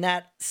 And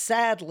that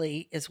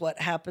sadly is what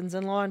happens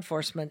in law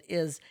enforcement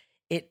is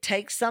it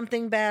takes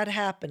something bad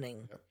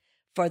happening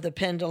for the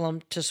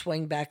pendulum to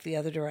swing back the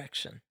other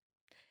direction.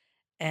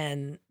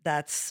 And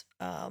that's,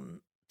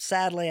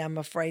 sadly, I'm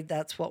afraid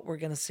that's what we're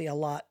going to see a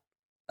lot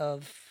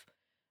of,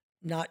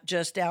 not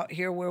just out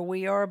here where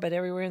we are, but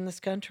everywhere in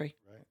this country.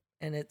 Right.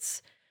 And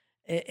it's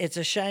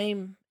a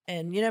shame.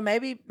 And,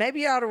 maybe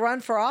you ought to run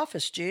for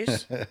office,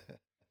 Juice.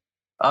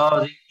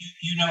 Oh,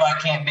 you know I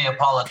can't be a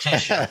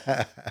politician.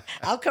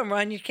 I'll come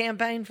run your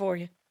campaign for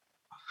you.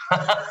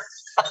 I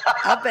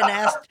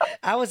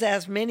was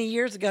asked many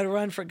years ago to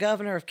run for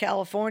governor of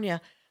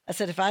California. I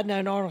said, if I'd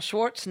known Arnold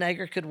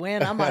Schwarzenegger could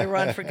win, I might have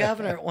run for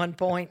governor at one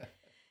point.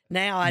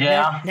 Now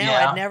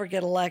I'd never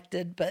get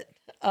elected. But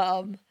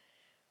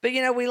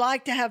we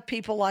like to have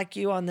people like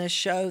you on this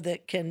show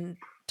that can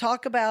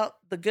talk about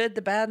the good,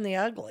 the bad, and the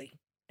ugly.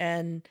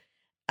 And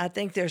I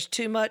think there's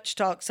too much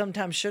talk,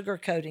 sometimes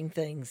sugarcoating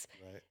things,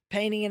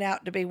 painting it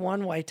out to be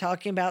one way,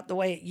 talking about the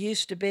way it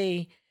used to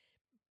be.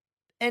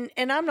 And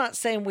I'm not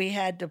saying we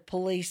had to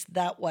police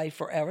that way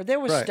forever. There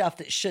was stuff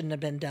that shouldn't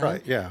have been done.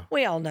 Right, yeah.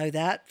 We all know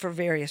that for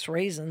various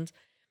reasons.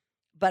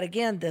 But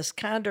again, this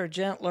kinder,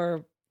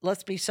 gentler,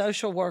 let's be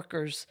social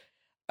workers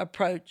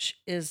approach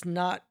is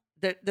not,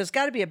 there's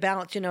got to be a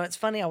balance. It's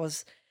funny, I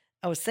was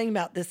thinking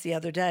about this the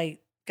other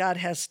day. God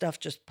has stuff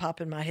just pop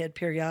in my head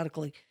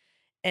periodically.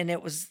 And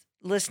it was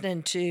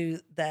listening to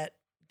that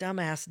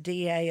dumbass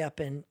DA up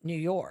in New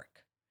York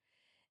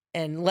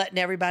and letting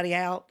everybody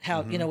out,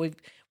 how,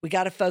 we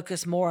got to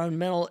focus more on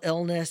mental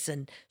illness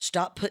and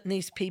stop putting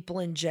these people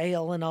in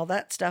jail and all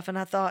that stuff. And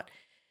I thought,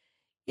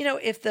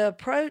 If the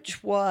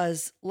approach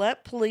was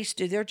let police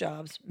do their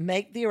jobs,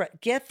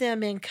 get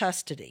them in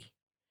custody.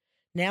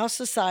 Now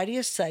society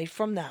is safe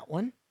from that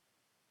one.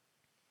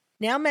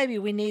 Now maybe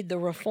we need the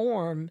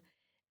reform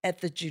at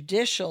the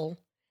judicial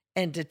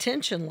and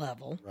detention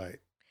level, Right.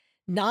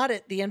 not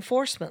at the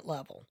enforcement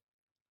level.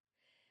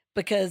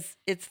 Because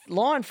it's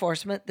law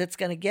enforcement that's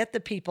going to get the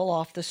people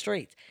off the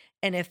streets.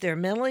 And if they're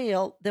mentally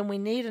ill, then we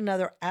need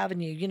another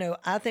avenue.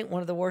 I think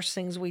one of the worst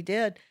things we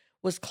did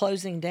was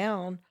closing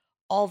down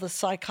all the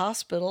psych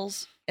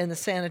hospitals and the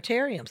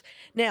sanitariums.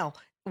 Now,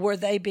 were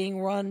they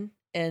being run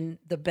in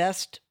the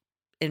best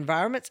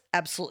environments?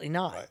 Absolutely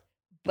not. Right.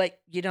 But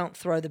you don't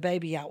throw the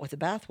baby out with the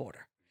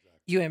bathwater.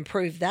 Exactly. You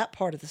improve that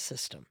part of the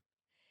system.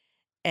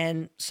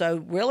 And so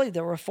really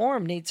the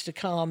reform needs to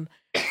come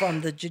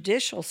from the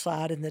judicial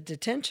side and the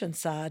detention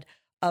side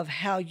of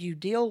how you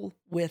deal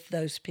with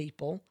those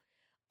people,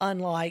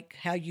 unlike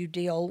how you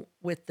deal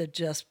with the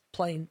just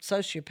plain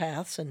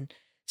sociopaths and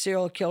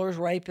serial killers,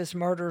 rapists,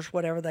 murderers,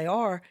 whatever they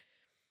are.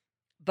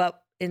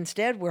 But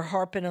instead, we're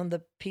harping on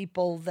the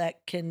people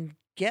that can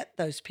get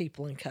those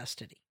people in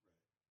custody.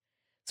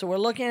 So we're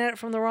looking at it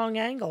from the wrong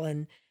angle.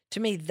 And to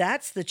me,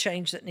 that's the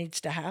change that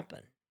needs to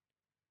happen.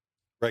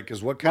 Right,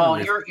 because what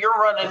kind of... you're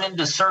running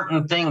into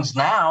certain things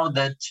now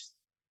that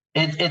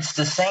it's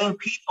the same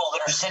people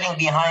that are sitting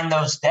behind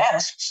those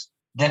desks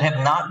that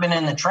have not been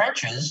in the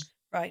trenches,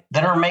 right,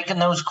 that are making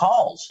those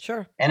calls.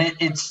 Sure. And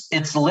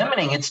it's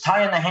limiting. It's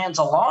tying the hands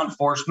of law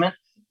enforcement,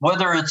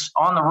 whether it's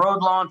on the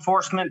road law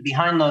enforcement,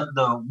 behind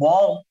the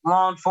wall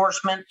law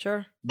enforcement.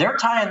 Sure. They're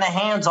tying the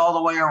hands all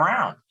the way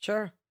around.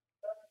 Sure.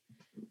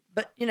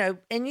 But,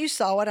 and you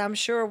saw it, I'm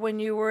sure, when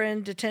you were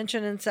in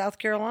detention in South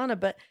Carolina.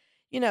 But,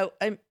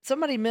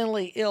 somebody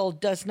mentally ill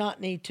does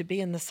not need to be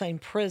in the same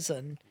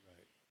prison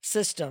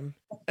system.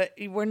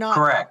 We're not.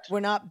 Correct. We're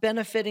not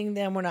benefiting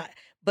them. We're not.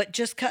 But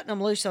just cutting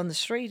them loose on the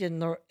street in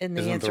the Isn't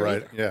answer the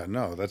right? either. Yeah,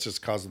 no, that's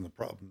just causing the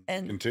problem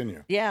to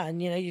continue. Yeah,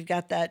 and you've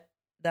got that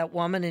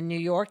woman in New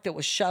York that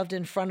was shoved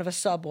in front of a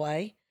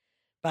subway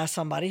by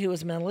somebody who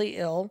was mentally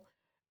ill.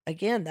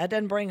 Again, that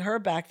doesn't bring her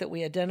back that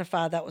we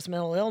identify that was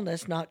mental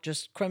illness, not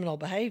just criminal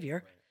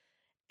behavior. Right.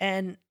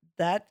 And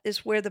that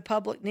is where the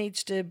public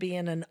needs to be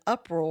in an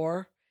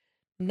uproar,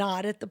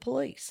 not at the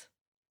police.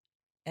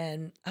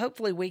 And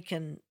hopefully we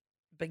can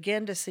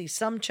begin to see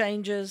some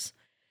changes.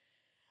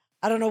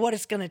 I don't know what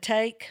it's going to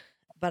take,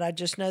 but I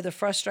just know the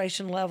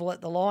frustration level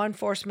at the law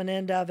enforcement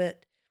end of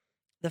it,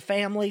 the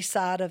family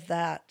side of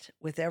that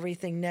with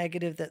everything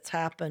negative that's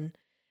happened.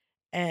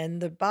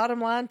 And the bottom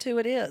line to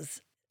it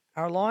is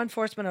our law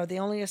enforcement are the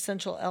only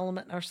essential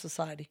element in our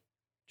society,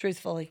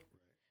 truthfully.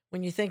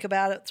 When you think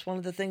about it, it's one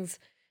of the things,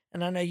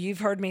 and I know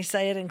you've heard me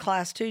say it in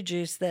class too,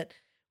 Juice, that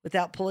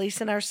without police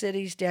in our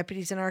cities,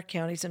 deputies in our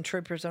counties, and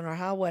troopers on our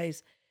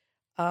highways,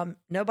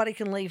 nobody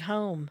can leave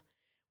home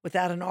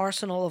without an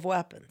arsenal of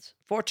weapons.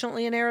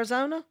 Fortunately, in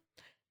Arizona,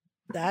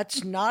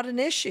 that's not an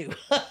issue.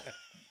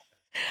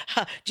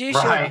 Juice,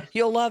 right.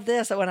 You'll love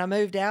this. When I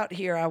moved out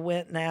here, I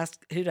went and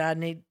asked who do I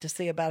need to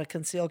see about a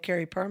concealed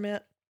carry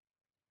permit.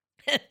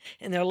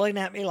 And they're looking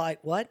at me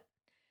like, what?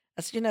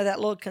 I said, that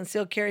little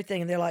concealed carry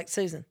thing. And they're like,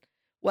 Susan,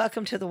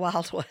 welcome to the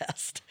Wild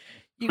West.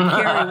 You can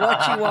carry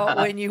what you want,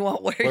 when you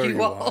want, where you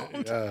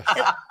want.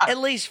 Yeah. At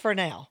least for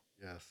now.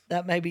 Yes.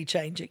 That may be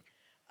changing.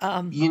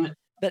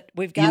 But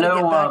we've got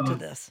to get back to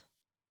this.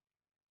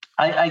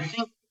 I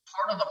think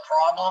part of the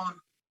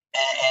problem,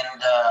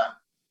 and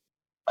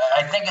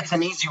I think it's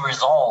an easy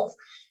resolve,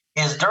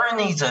 is during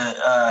these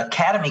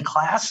academy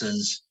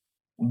classes,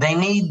 they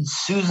need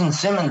Susan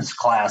Simmons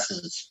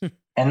classes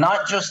and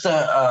not just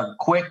a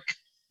quick,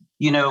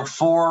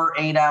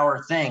 4-8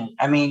 hour thing.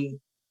 I mean,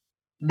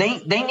 they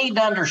need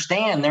to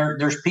understand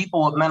there's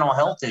people with mental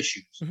health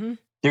issues. Mm-hmm.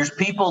 There's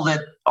people that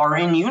are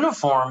in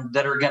uniform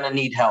that are going to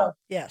need help.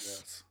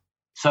 Yes.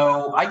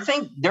 So I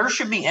think there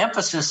should be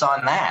emphasis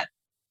on that.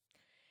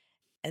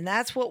 And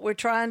that's what we're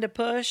trying to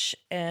push.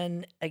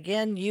 And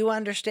again, you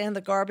understand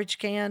the garbage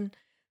can,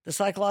 the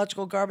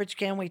psychological garbage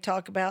can we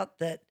talk about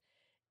that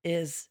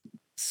is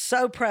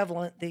so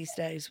prevalent these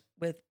days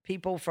with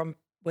people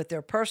with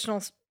their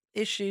personal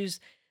issues,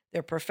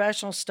 their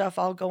professional stuff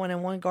all going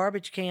in one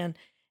garbage can.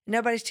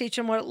 Nobody's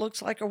teaching what it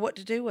looks like or what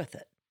to do with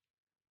it.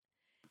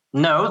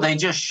 No, they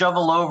just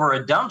shovel over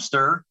a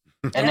dumpster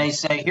and they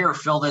say, here,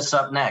 fill this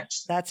up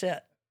next. That's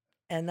it.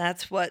 And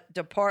that's what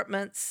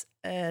departments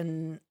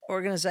and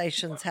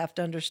organizations have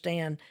to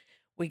understand.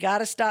 We got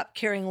to stop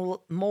caring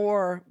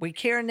more. We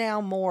care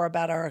now more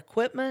about our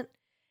equipment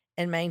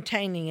and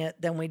maintaining it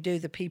than we do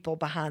the people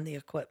behind the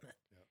equipment.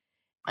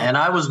 And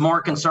I was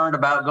more concerned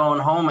about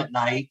going home at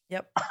night.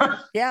 Yep.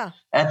 Yeah.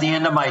 At the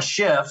end of my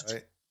shift.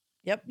 Right.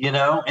 Yep.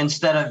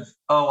 Instead of,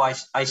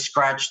 I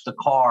scratched the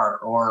car,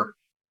 or,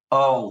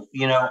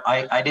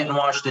 I didn't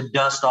wash the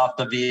dust off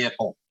the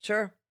vehicle.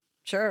 Sure.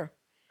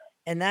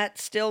 And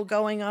that's still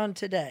going on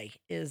today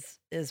is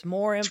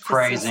more emphasis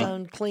crazy.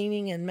 On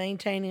cleaning and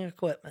maintaining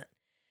equipment.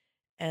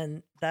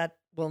 And that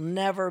will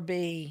never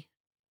be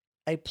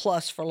a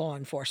plus for law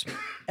enforcement,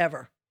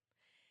 ever.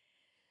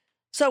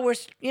 So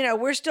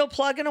we're still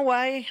plugging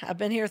away. I've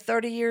been here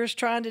 30 years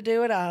trying to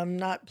do it. I'm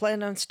not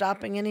planning on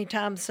stopping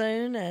anytime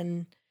soon.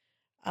 And,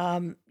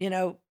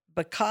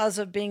 because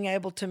of being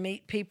able to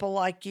meet people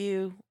like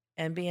you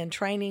and be in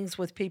trainings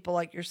with people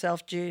like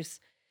yourself, Juice,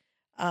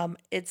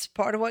 it's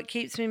part of what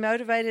keeps me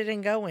motivated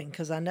and going,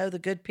 because I know the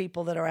good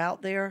people that are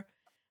out there.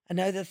 I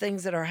know the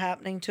things that are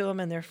happening to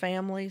them and their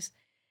families,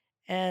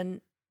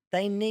 and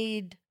they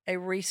need a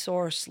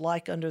resource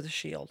like Under the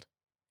Shield.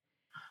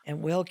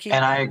 And we'll keep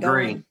and I agree.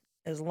 going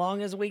as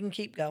long as we can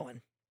keep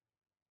going.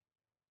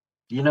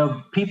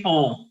 Some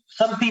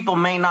people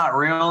may not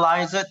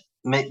realize it.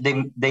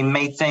 They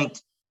may think,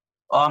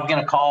 oh, I'm going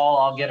to call,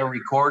 I'll get a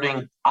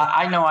recording.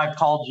 I know I've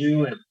called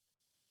you at,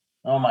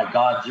 oh my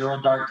God,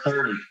 0 Dark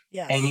 30.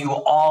 Yes. And you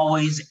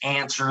always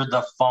answer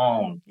the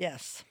phone.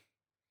 Yes.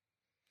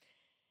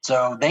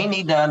 So they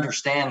need to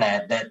understand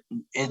that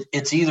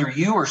it's either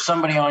you or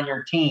somebody on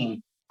your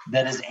team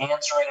that is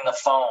answering the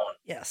phone.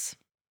 Yes.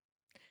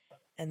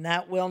 And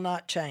that will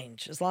not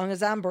change as long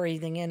as I'm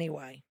breathing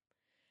anyway.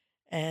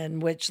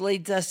 And which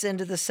leads us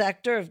into the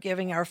sector of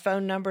giving our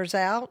phone numbers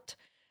out.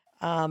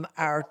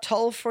 Our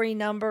toll-free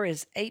number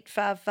is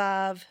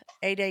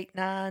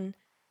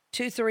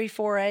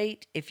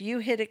 855-889-2348. If you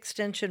hit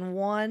extension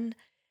 1,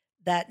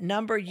 that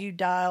number you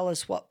dial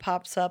is what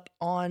pops up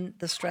on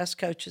the Stress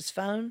Coach's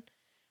phone.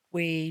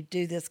 We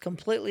do this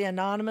completely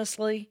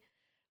anonymously,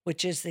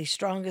 which is the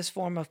strongest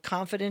form of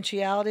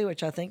confidentiality,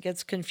 which I think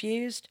gets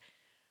confused.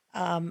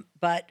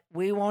 But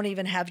we won't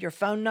even have your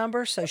phone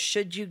number. So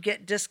should you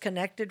get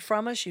disconnected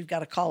from us, you've got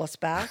to call us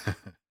back,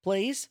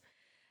 please.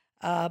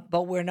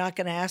 But we're not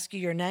going to ask you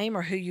your name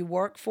or who you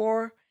work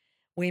for.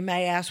 We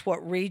may ask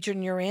what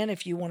region you're in.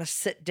 If you want to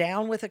sit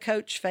down with a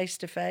coach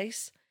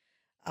face-to-face,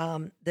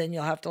 then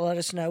you'll have to let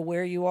us know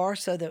where you are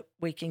so that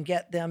we can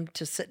get them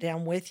to sit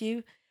down with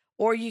you.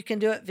 Or you can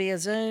do it via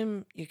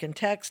Zoom. You can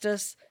text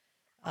us.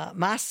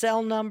 My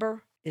cell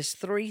number is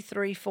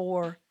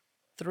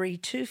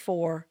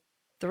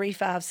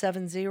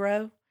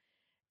 334-324-3570.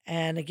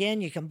 And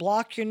again, you can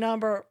block your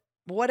number,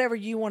 whatever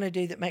you want to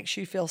do that makes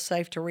you feel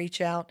safe to reach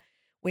out.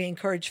 We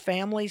encourage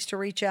families to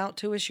reach out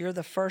to us. You're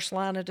the first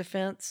line of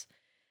defense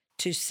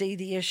to see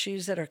the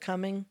issues that are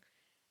coming.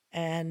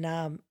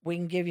 And we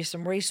can give you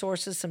some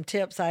resources, some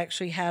tips. I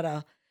actually had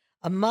a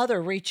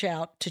mother reach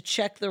out to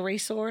check the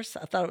resource.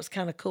 I thought it was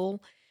kind of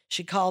cool.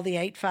 She called the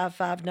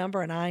 855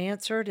 number and I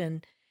answered,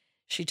 and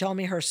she told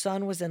me her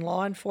son was in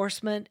law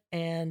enforcement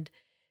and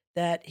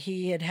that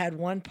he had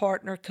one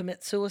partner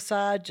commit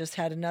suicide, just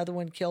had another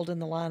one killed in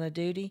the line of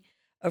duty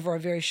over a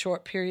very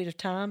short period of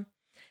time.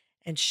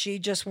 And she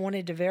just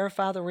wanted to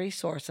verify the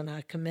resource, and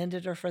I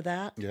commended her for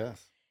that.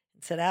 Yes.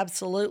 And said,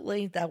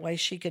 absolutely. That way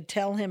she could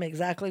tell him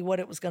exactly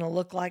what it was going to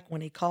look like when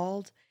he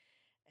called.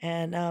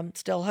 And I'm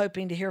still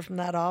hoping to hear from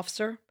that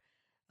officer.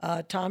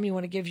 Tom, you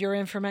want to give your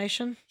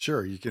information?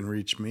 Sure. You can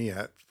reach me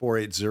at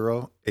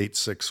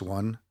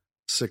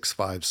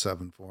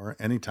 480-861-6574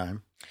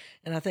 anytime.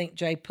 And I think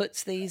Jay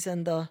puts these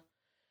down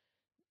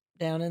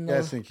in the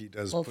I think he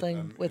does little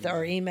thing with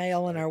our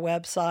email and our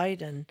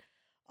website and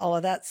all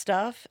of that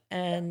stuff.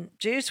 And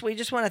Juice, we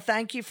just want to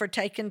thank you for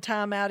taking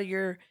time out of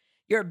your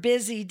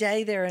busy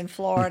day there in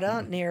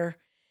Florida near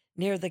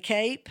the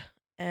Cape.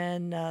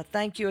 And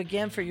thank you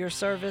again for your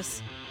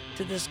service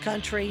to this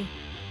country,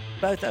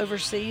 both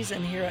overseas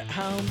and here at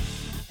home.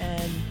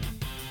 And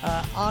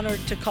honored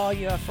to call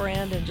you a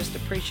friend and just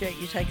appreciate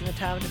you taking the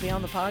time to be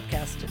on the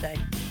podcast today.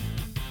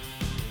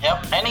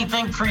 Yep,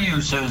 anything for you,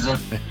 Susan.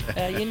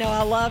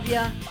 I love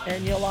you,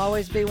 and you'll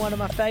always be one of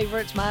my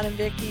favorites, mine and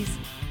Vicky's.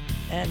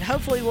 And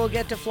hopefully we'll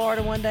get to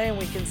Florida one day and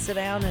we can sit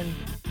down and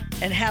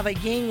have a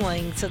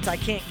Yuengling, since I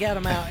can't get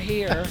them out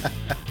here.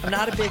 I'm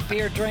not a big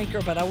beer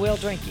drinker, but I will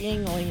drink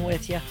Yuengling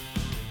with you.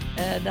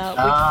 And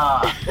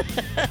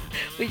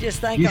we just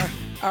thank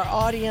our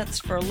audience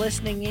for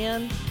listening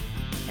in.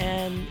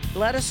 And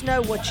let us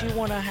know what you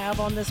want to have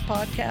on this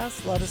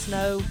podcast. Let us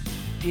know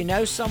if you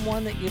know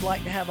someone that you'd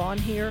like to have on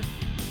here.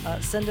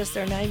 Send us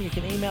their name. You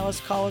can email us,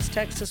 call us,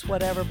 text us,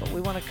 whatever, but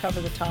we want to cover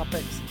the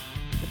topics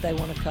that they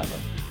want to cover.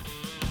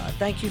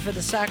 Thank you for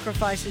the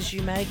sacrifices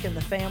you make and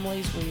the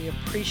families. We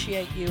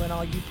appreciate you and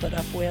all you put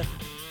up with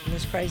in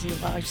this crazy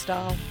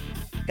lifestyle.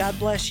 God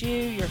bless you,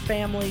 your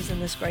families,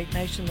 and this great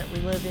nation that we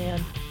live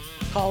in.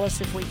 Call us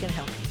if we can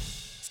help you.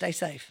 Stay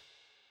safe.